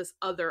this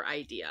other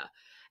idea.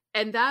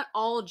 And that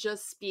all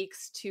just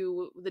speaks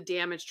to the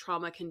damage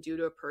trauma can do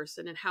to a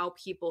person and how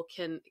people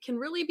can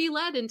really be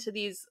led into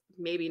these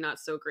maybe not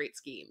so great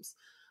schemes.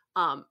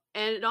 And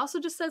it also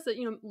just says that,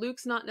 you know,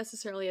 Luke's not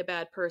necessarily a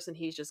bad person.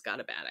 He's just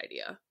got a bad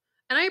idea.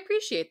 And I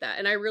appreciate that.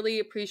 And I really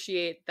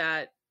appreciate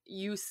that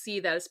you see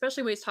that,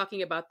 especially when he's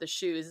talking about the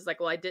shoes. It's like,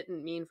 well, I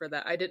didn't mean for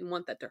that. I didn't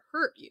want that to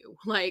hurt you.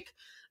 Like,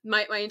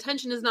 my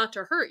intention is not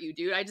to hurt you,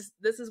 dude.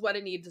 This is what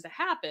it needs to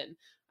happen.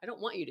 I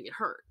don't want you to get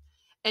hurt.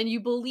 And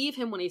you believe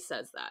him when he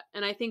says that.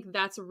 And I think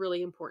that's a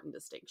really important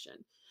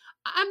distinction.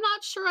 I'm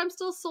not sure I'm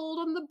still sold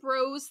on the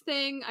bros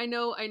thing. I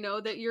know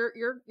that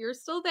you're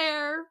still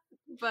there,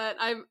 but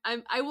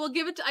I will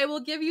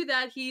give you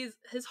that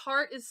his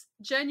heart is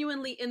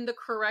genuinely in the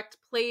correct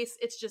place.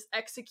 It's just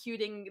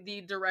executing the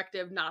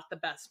directive not the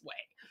best way.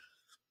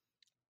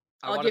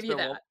 I'll give you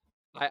that.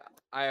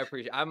 I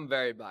appreciate. I'm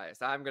very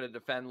biased. I'm going to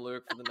defend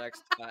Luke for the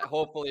next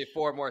hopefully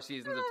 4 more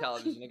seasons of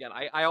television. Again,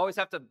 I always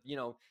have to, you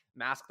know,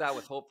 mask that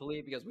with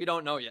hopefully, because we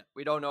don't know yet.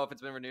 We don't know if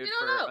it's been renewed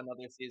for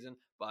another season,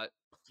 but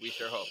we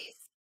sure hope.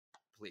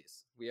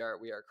 Please, we are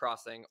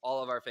crossing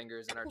all of our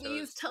fingers and our toes.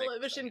 Please,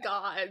 television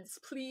gods,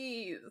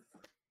 please.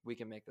 We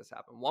can make this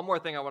happen. One more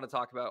thing I want to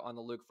talk about on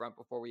the Luke front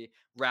before we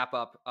wrap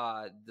up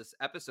this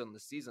episode and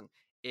this season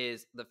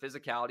is the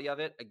physicality of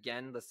it.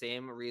 Again, the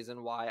same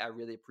reason why I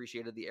really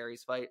appreciated the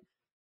Ares fight.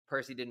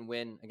 Percy didn't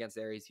win against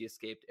Ares. He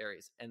escaped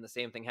Ares. And the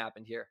same thing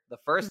happened here. The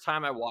first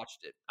time I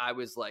watched it, I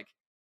was like,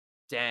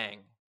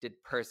 dang, did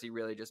Percy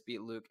really just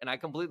beat Luke? And I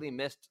completely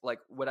missed, like,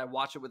 when I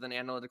watch it with an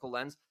analytical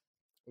lens,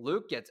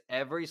 Luke gets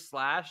every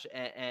slash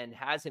and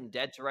has him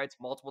dead to rights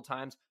multiple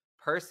times.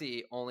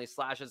 Percy only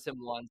slashes him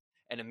once,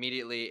 and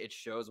immediately it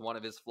shows one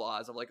of his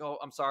flaws of like, oh,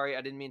 I'm sorry,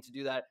 I didn't mean to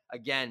do that.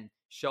 Again,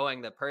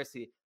 showing that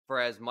Percy, for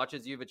as much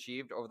as you've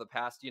achieved over the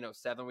past,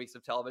 7 weeks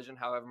of television,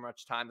 however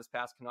much time has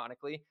passed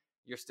canonically,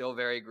 you're still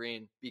very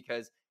green,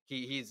 because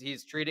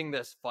he's treating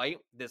this fight,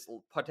 this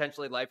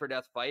potentially life or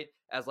death fight,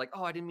 as like,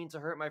 oh, I didn't mean to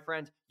hurt my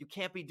friend. You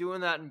can't be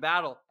doing that in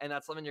battle. And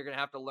that's something you're going to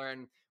have to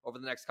learn over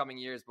the next coming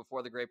years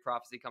before the great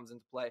prophecy comes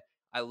into play.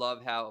 I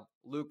love how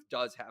Luke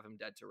does have him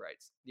dead to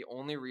rights. The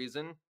only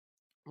reason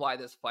why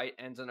this fight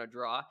ends in a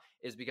draw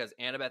is because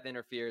Annabeth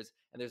interferes,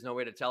 and there's no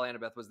way to tell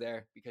Annabeth was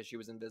there because she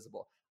was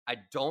invisible. I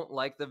don't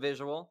like the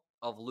visual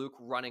of Luke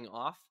running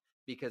off,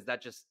 because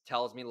that just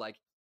tells me, like,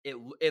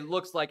 it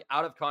looks like,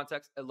 out of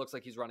context, it looks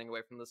like he's running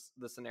away from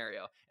the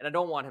scenario. And I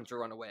don't want him to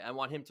run away. I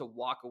want him to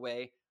walk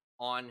away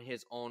on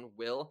his own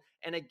will.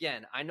 And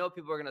again, I know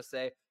people are going to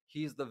say,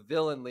 he's the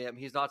villain, Liam.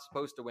 He's not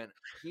supposed to win.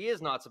 He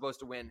is not supposed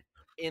to win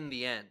in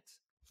the end.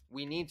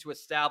 We need to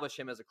establish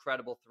him as a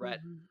credible threat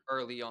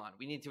early on.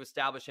 We need to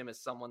establish him as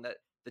someone that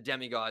the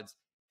demigods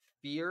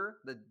fear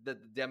that the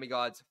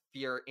demigods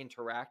fear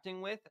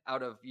interacting with,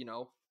 out of,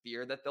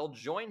 fear that they'll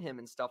join him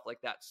and stuff like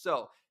that.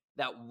 So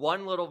that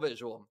one little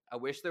visual, I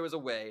wish there was a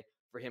way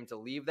for him to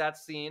leave that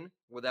scene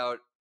without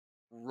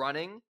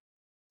running.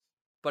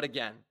 But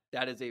again,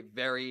 that is a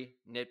very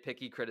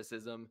nitpicky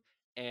criticism.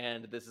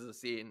 And this is a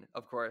scene,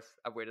 of course,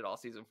 I've waited all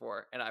season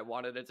for, and I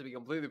wanted it to be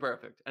completely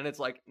perfect. And it's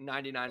like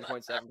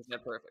 99.7%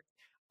 perfect.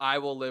 I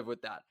will live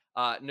with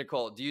that.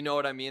 Nicole, do you know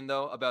what I mean,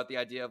 though, about the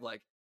idea of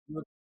like,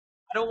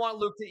 I don't want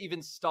Luke to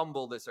even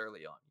stumble this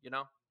early on,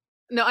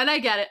 No, and I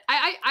get it.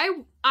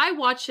 I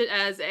watch it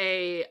as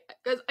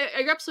because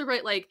you're absolutely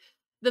right. Like,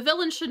 the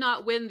villains should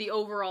not win the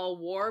overall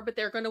war, but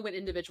they're going to win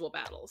individual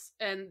battles,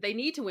 and they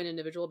need to win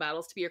individual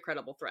battles to be a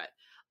credible threat.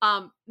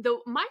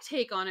 Though my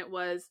take on it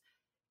was,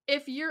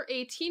 if you're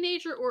a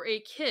teenager or a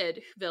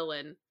kid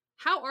villain,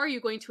 how are you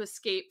going to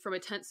escape from a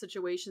tense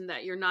situation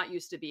that you're not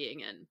used to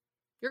being in?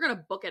 You're going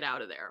to book it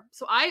out of there.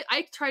 So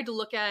I tried to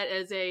look at it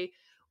as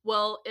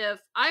well,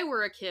 if I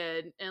were a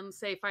kid and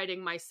say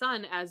fighting my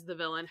son as the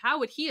villain, how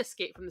would he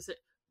escape from this?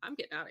 I'm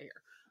getting out of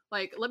here.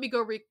 Like, let me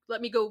go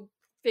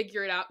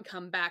figure it out and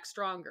come back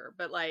stronger.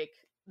 But like,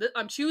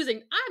 I'm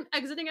exiting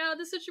out of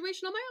this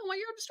situation on my own while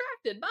you're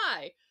distracted.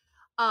 Bye.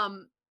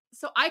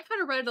 So I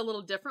kind of read it a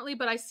little differently,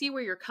 but I see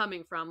where you're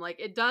coming from.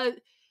 Like, it does,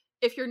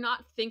 if you're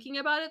not thinking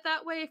about it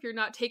that way, if you're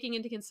not taking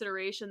into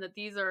consideration that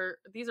these are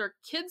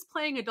kids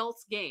playing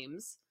adults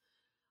games,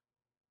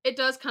 it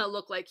does kind of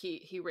look like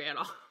he ran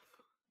off.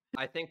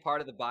 I think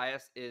part of the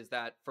bias is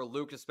that for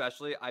Luke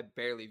especially, I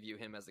barely view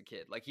him as a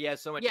kid. Like, he has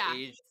so much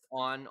age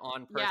on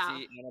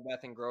Percy,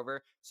 Annabeth, and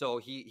Grover, so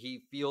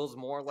he feels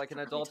more like an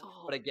adult.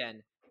 Tall. But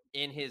again,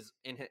 in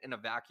a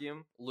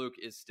vacuum, Luke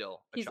is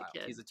still a child.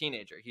 He's a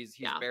teenager. He's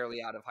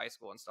barely out of high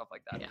school and stuff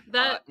like that. Yeah.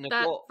 That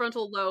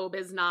frontal lobe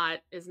is not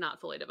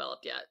fully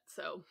developed yet.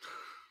 So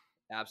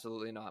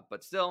absolutely not.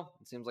 But still,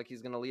 it seems like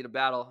he's going to lead a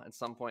battle at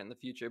some point in the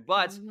future.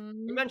 But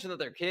you mentioned that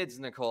they're kids,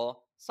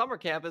 Nicole. Summer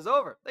camp is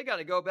over. They got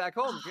to go back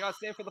home. If you're not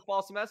staying for the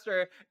fall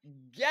semester,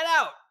 get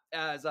out,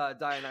 as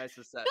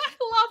Dionysus said.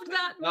 I loved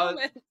that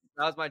moment.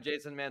 That was my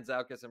Jason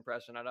Mantzoukas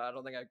impression. I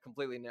don't think I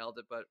completely nailed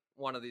it, but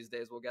one of these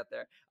days we'll get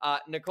there.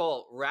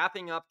 Nicole,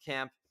 wrapping up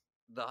camp,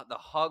 the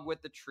hug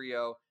with the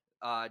trio,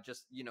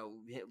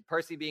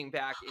 Percy being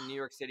back in New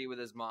York City with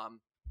his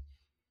mom.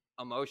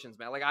 Emotions,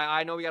 man. Like,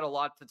 I know we got a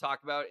lot to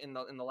talk about in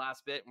the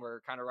last bit, and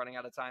we're kind of running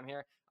out of time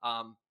here.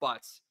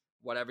 But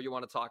whatever you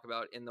want to talk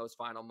about in those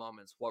final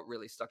moments, what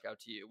really stuck out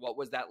to you? What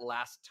was that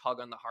last tug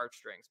on the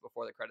heartstrings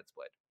before the credits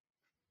played?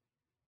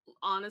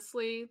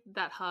 Honestly,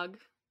 that hug,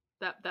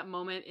 that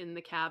moment in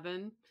the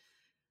cabin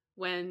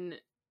when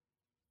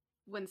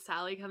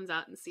Sally comes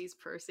out and sees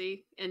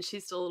Percy, and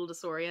she's still a little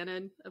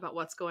disoriented about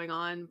what's going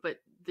on, but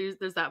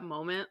there's that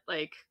moment,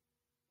 like,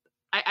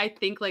 I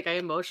think like I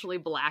emotionally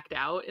blacked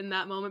out in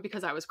that moment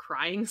because I was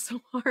crying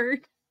so hard.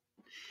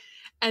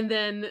 And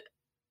then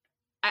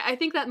I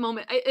think that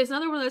moment is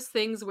another one of those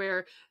things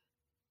where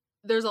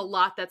there's a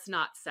lot that's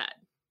not said.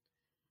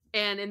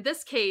 And in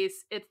this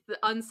case, it's the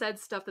unsaid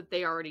stuff that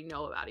they already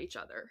know about each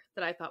other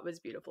that I thought was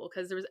beautiful,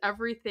 because there was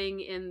everything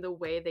in the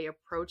way they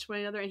approach one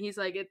another. And he's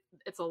like,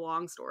 it's a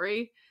long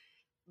story,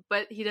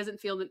 but he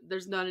doesn't feel that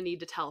there's not a need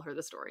to tell her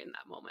the story in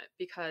that moment,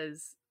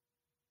 because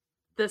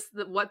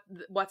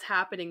what's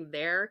happening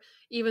there,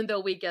 even though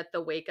we get the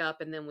wake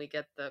up and then we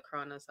get the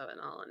Kronos of it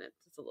all, and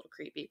it's a little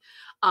creepy.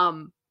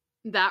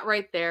 That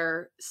right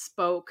there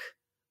spoke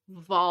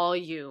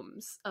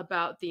volumes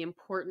about the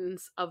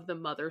importance of the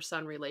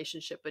mother-son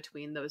relationship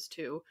between those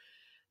two.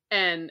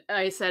 And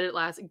I said it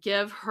last,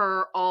 give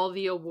her all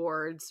the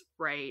awards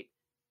right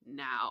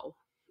now.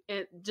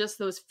 It just,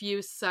 those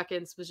few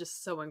seconds was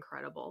just so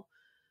incredible.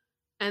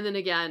 And then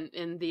again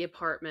in the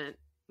apartment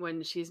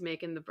when she's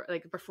making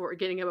before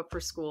getting up for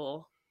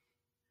school,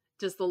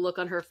 just the look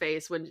on her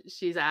face when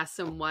she's asked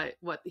him what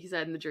he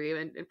said in the dream,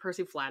 and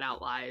Percy flat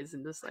out lies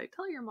and just like,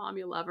 tell your mom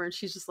you love her, and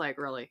she's just like,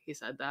 really? He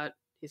said that?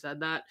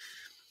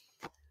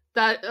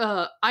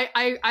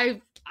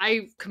 I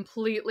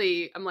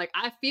completely, I'm like,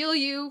 I feel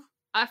you,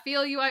 I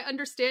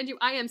understand you,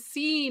 I am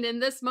seen in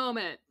this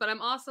moment. But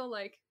I'm also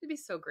like, it'd be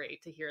so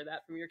great to hear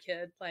that from your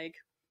kid. Like,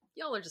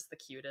 y'all are just the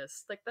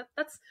cutest. Like,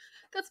 that's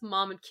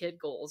mom and kid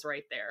goals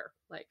right there.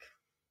 Like,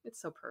 it's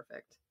so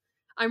perfect.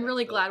 I'm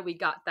really glad we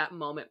got that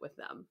moment with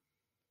them.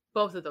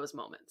 Both of those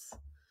moments.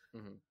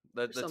 Mm-hmm.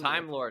 The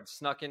Time Lord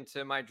snuck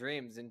into my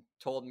dreams and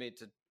told me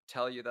to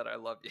tell you that I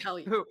love you. Tell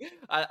you.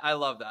 I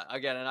love that.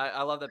 Again, and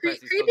I love that.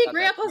 Creepy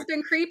Grandpa's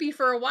been creepy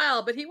for a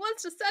while, but he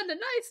wants to send a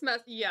nice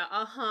message. Yeah,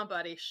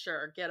 buddy.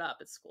 Sure. Get up.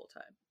 It's school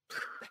time.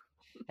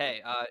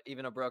 Hey,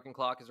 even a broken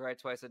clock is right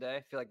twice a day.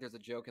 I feel like there's a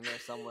joke in there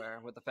somewhere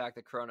with the fact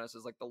that Kronos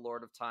is like the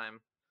Lord of time.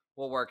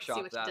 We'll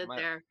workshop that.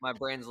 My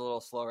brain's a little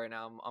slow right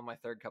now. I'm on my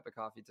third cup of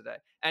coffee today.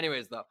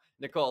 Anyways, though,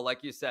 Nicole,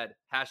 like you said,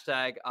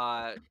 hashtag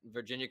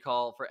Virginia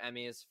call for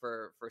Emmys,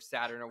 for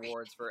Saturn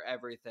Awards, for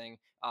everything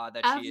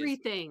that she is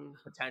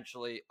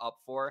potentially up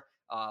for.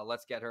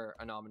 Let's get her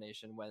a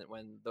nomination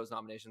when those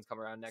nominations come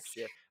around next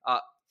year.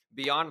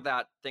 Beyond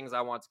that, things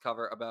I want to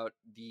cover about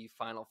the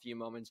final few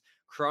moments.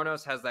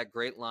 Kronos has that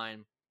great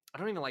line I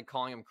don't even like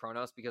calling him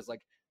Kronos, because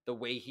like the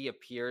way he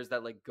appears,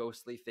 that like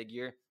ghostly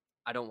figure,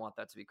 I don't want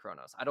that to be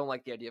Kronos. I don't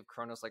like the idea of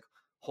Kronos like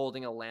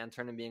holding a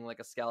lantern and being like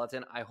a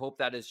skeleton. I hope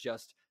that is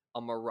just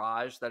a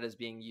mirage that is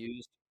being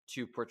used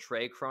to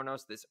portray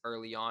Kronos this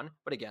early on.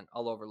 But again,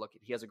 I'll overlook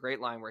it. He has a great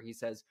line where he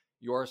says,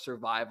 "Your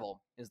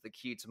survival is the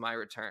key to my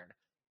return."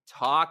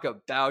 Talk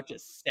about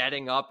just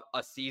setting up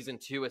a season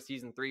 2, a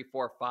season 3,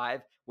 4,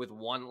 5 with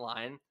one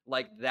line.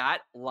 Like,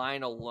 that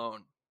line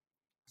alone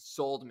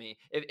sold me.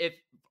 If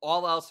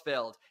all else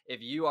failed,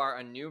 if you are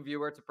a new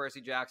viewer to Percy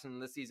Jackson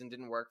and this season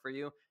didn't work for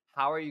you,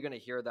 how are you going to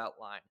hear that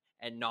line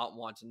and not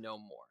want to know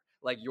more?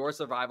 Like, your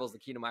survival is the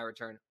key to my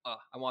return.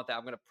 I want that.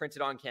 I'm going to print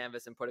it on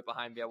canvas and put it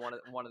behind me. I want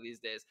it one of these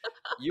days.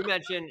 You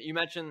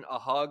mentioned a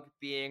hug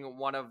being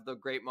one of the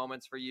great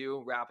moments for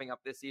you wrapping up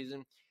this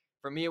season.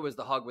 For me, it was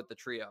the hug with the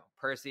trio,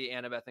 Percy,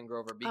 Annabeth, and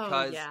Grover,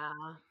 because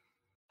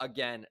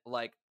again,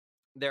 like,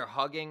 they're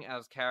hugging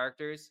as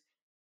characters,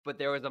 but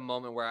there was a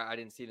moment where I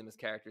didn't see them as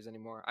characters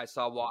anymore. I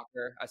saw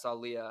Walker, I saw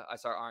Leah, I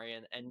saw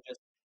Aryan, and just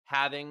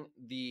having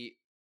the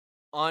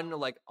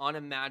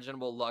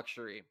unimaginable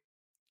luxury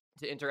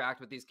to interact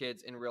with these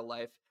kids in real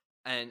life,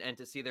 and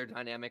to see their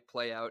dynamic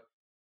play out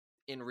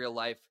in real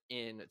life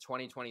in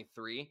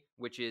 2023,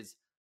 which is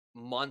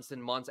months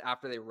and months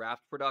after they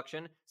wrapped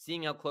production,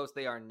 seeing how close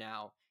they are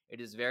now, it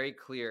is very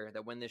clear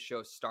that when this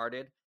show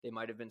started, they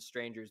might have been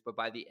strangers, but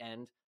by the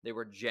end, they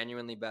were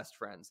genuinely best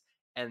friends.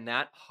 And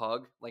that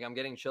hug, like, I'm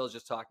getting chills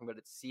just talking about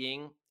it,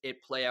 seeing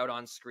it play out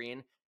on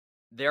screen.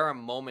 There are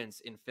moments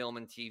in film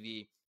and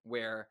TV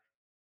where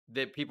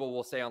that people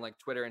will say on like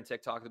Twitter and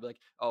TikTok, they'll be like,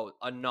 "Oh,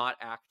 a not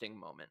acting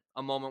moment,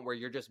 a moment where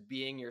you're just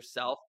being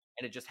yourself,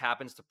 and it just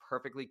happens to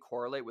perfectly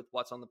correlate with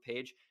what's on the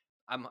page."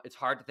 It's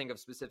hard to think of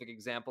specific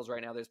examples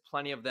right now. There's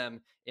plenty of them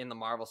in the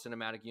Marvel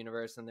Cinematic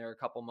Universe, and there are a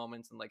couple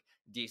moments in like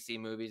DC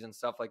movies and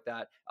stuff like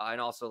that,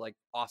 and also like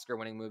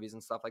Oscar-winning movies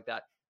and stuff like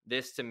that.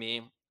 This, to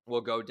me,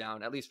 will go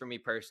down, at least for me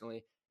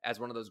personally, as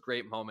one of those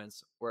great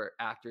moments where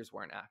actors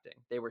weren't acting;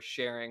 they were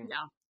sharing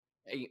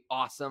a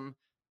awesome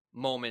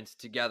moment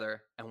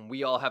together, and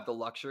we all have the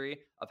luxury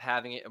of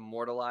having it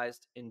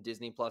immortalized in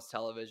Disney Plus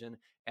television.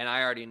 And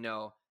I already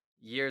know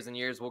years and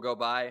years will go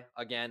by.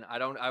 Again,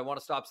 I want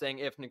to stop saying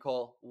if,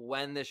 Nicole,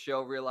 when this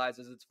show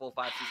realizes its full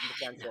 5-season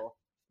potential,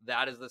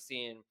 that is the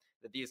scene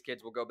that these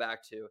kids will go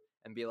back to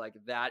and be like,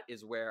 that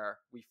is where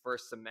we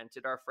first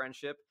cemented our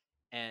friendship,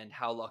 and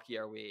how lucky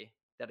are we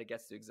that it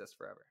gets to exist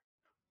forever.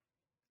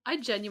 I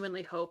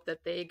genuinely hope that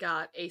they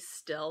got a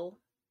still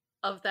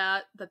of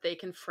that they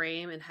can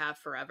frame and have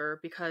forever,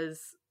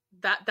 because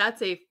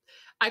that's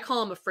I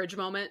call them a fridge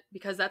moment,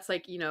 because that's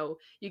like, you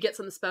get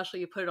something special,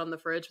 you put it on the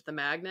fridge with a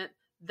magnet.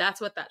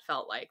 That's what that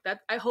felt like.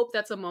 That I hope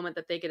that's a moment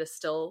that they get a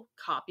still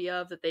copy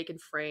of, that they can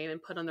frame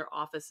and put on their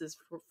offices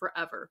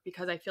forever,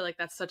 because I feel like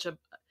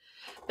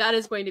that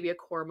is going to be a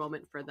core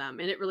moment for them,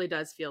 and it really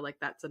does feel like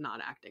that's a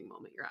not acting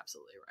moment. You're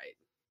absolutely right.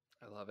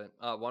 I love it.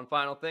 One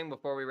final thing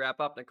before we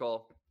wrap up,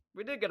 Nicole.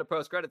 We did get a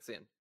post-credit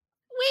scene.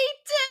 We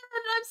did!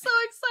 I'm so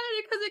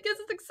excited because it gives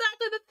us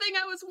exactly the thing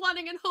I was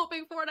wanting and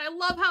hoping for, and I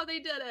love how they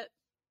did it.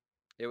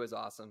 It was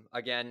awesome.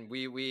 Again,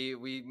 we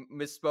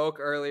misspoke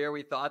earlier.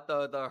 We thought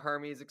the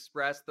Hermes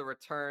Express, the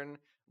return,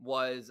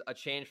 was a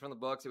change from the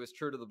books. It was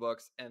true to the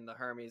books, and the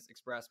Hermes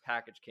Express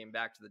package came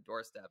back to the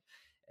doorstep.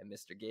 And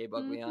Mr. Gabe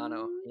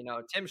Ugliano,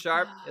 Tim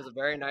Sharp is a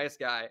very nice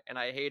guy, and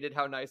I hated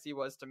how nice he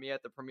was to me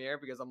at the premiere,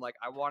 because I'm like,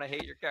 I want to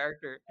hate your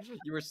character.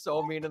 You were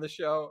so mean in the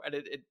show, and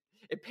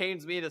it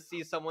pains me to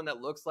see someone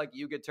that looks like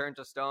you get turned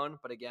to stone.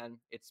 But again,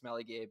 it's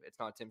Smelly Gabe. It's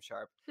not Tim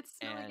Sharp. It's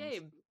Smelly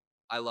Gabe.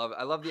 I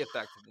love the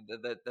effect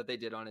that they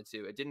did on it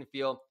too. It didn't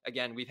feel,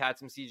 again, we've had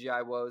some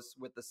CGI woes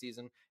with the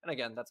season, and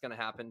again, that's going to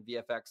happen.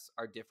 VFX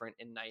are different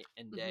in night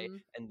and day,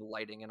 and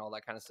lighting and all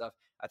that kind of stuff.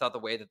 I thought the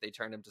way that they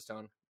turned him to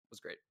stone was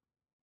great.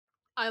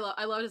 I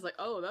love his like,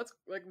 oh, that's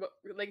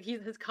like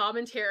his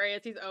commentary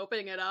as he's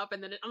opening it up,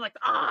 and then I'm like,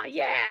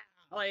 yeah,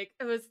 like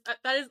it was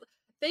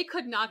they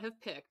could not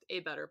have picked a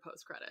better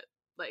post credit.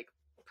 Like,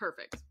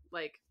 perfect.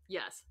 Like,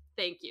 yes,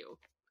 thank you.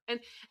 And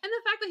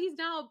the fact that he's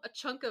now a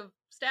chunk of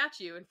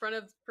statue in front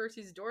of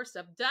Percy's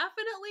doorstep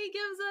definitely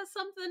gives us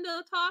something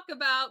to talk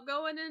about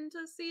going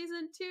into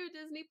season 2.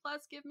 Disney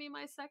Plus, give me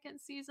my second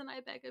season,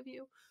 I beg of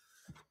you.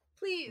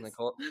 Please.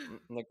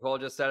 Nicole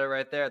just said it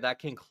right there. That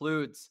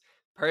concludes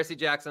Percy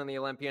Jackson and the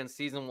Olympians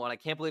season 1. I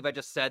can't believe I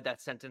just said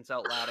that sentence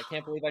out loud. I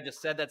can't believe I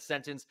just said that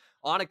sentence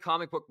on a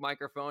comic book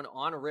microphone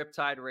on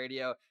Riptide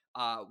Radio.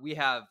 We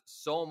have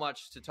so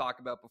much to talk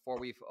about before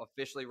we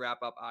officially wrap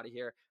up out of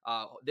here.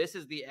 This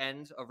is the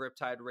end of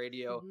Riptide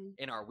Radio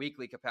in our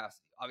weekly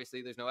capacity.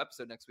 Obviously, there's no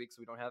episode next week, so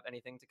we don't have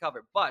anything to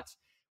cover, but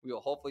we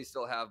will hopefully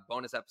still have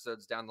bonus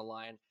episodes down the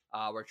line.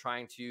 We're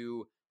trying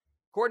to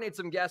coordinate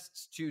some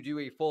guests to do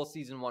a full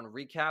season 1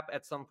 recap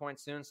at some point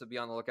soon, so be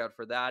on the lookout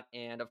for that.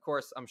 And of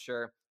course, I'm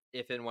sure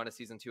if and when a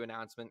season 2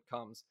 announcement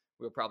comes,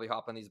 we'll probably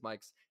hop on these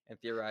mics and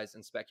theorize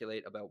and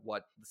speculate about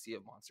what the Sea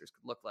of Monsters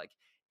could look like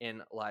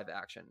in live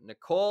action.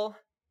 Nicole,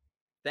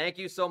 thank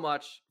you so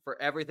much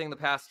for everything the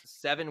past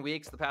 7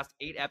 weeks, the past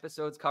 8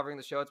 episodes covering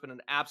the show. It's been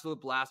an absolute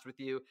blast with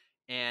you.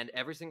 And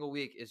every single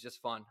week is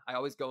just fun. I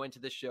always go into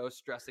this show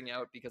stressing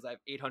out because I have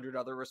 800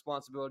 other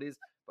responsibilities.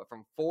 But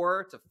from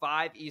 4 to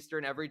 5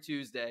 Eastern every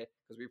Tuesday,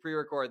 because we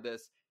pre-record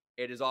this,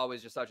 it is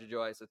always just such a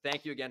joy. So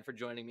thank you again for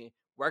joining me.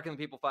 Where can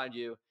people find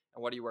you,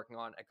 and what are you working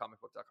on at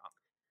comicbook.com?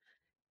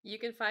 You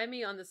can find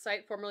me on the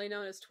site formerly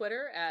known as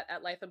Twitter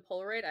at Life and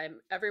Polaroid. I'm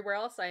everywhere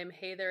else. I am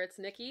Hey There, It's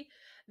Nikki.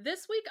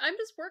 This week, I'm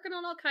just working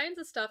on all kinds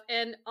of stuff.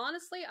 And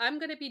honestly, I'm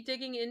going to be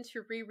digging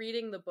into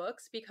rereading the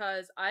books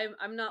because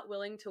I'm not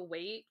willing to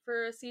wait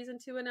for a season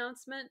 2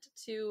 announcement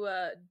to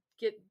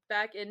get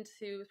back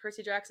into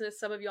Percy Jackson. As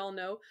some of y'all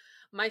know,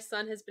 my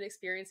son has been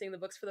experiencing the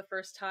books for the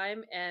first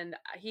time, and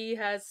he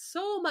has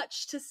so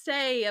much to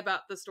say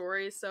about the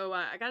stories. So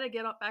I got to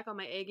get back on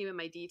my A game and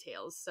my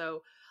details.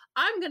 So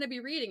I'm going to be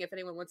reading if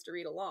anyone wants to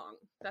read along.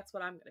 That's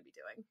what I'm going to be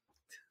doing.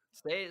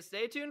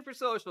 Stay tuned for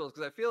socials,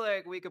 because I feel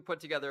like we could put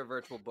together a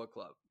virtual book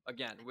club.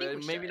 Again,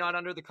 maybe not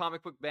under the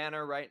comic book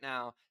banner right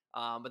now,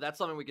 but that's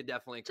something we could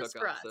definitely cook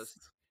up. So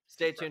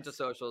stay tuned to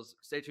socials.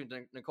 Stay tuned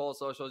to Nicole's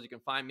socials. You can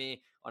find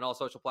me on all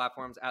social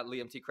platforms at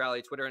Liam T.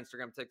 Crowley, Twitter,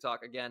 Instagram,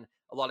 TikTok. Again,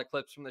 a lot of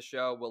clips from the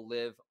show will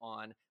live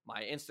on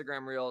my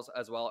Instagram reels,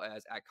 as well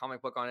as at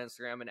Comic Book on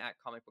Instagram and at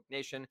Comic Book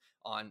Nation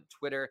on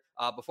Twitter.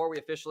 Before we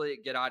officially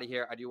get out of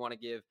here, I do want to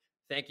give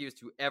thank yous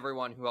to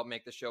everyone who helped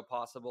make the show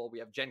possible. We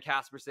have Jen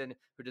Casperson,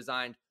 who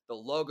designed the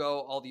logo,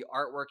 all the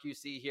artwork you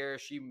see here.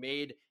 She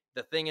made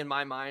the thing in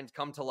my mind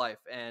come to life.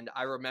 And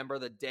I remember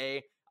the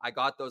day I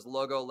got those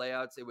logo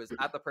layouts. It was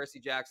at the Percy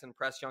Jackson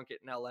press junket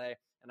in LA.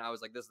 And I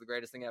was like, this is the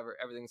greatest thing ever.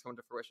 Everything's coming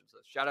to fruition. So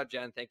shout out,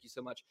 Jen. Thank you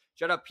so much.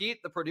 Shout out,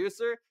 Pete, the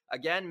producer,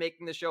 again,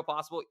 making the show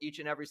possible each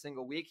and every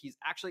single week. He's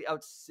actually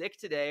out sick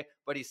today,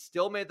 but he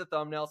still made the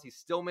thumbnails. He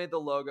still made the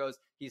logos.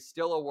 He's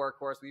still a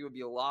workhorse. We would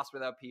be lost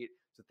without Pete.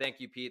 So thank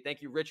you, Pete.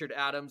 Thank you, Richard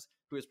Adams,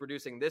 who is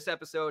producing this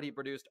episode. He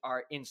produced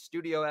our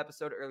in-studio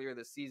episode earlier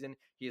this season.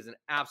 He is an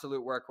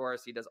absolute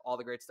workhorse. He does all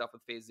the great stuff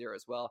with Phase Zero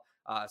as well.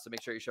 So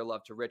make sure you show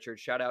love to Richard.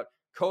 Shout out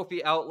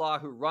Kofi Outlaw,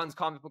 who runs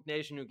Comic Book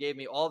Nation, who gave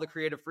me all the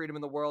creative freedom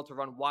in the world to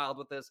run wild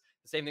with this.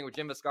 The same thing with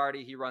Jim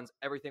Viscardi. He runs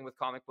everything with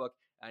Comic Book,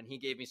 and he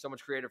gave me so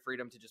much creative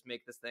freedom to just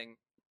make this thing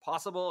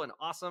possible and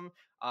awesome.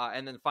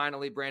 And then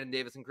finally, Brandon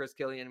Davis and Chris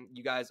Killian,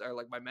 you guys are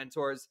like my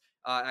mentors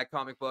at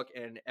Comic Book,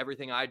 and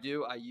everything I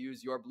do, I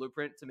use your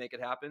blueprint to make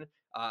it happen.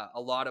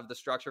 A lot of the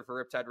structure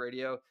for Riptide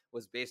Radio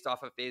was based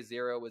off of Phase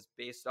Zero, was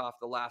based off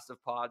The Last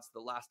of Pods, The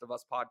Last of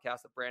Us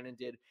podcast that Brandon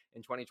did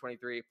in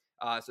 2023.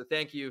 So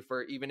thank you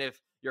for, even if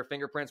your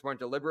fingerprints weren't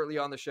deliberately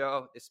on the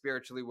show, they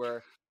spiritually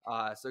were.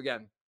 So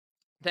again,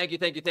 thank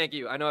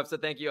you. I know I've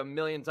said thank you a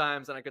million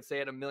times, and I could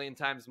say it a million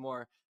times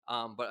more.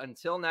 But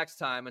until next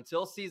time,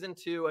 until season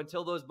 2,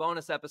 until those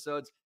bonus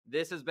episodes,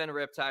 this has been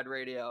Riptide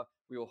Radio.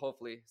 We will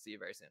hopefully see you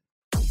very soon.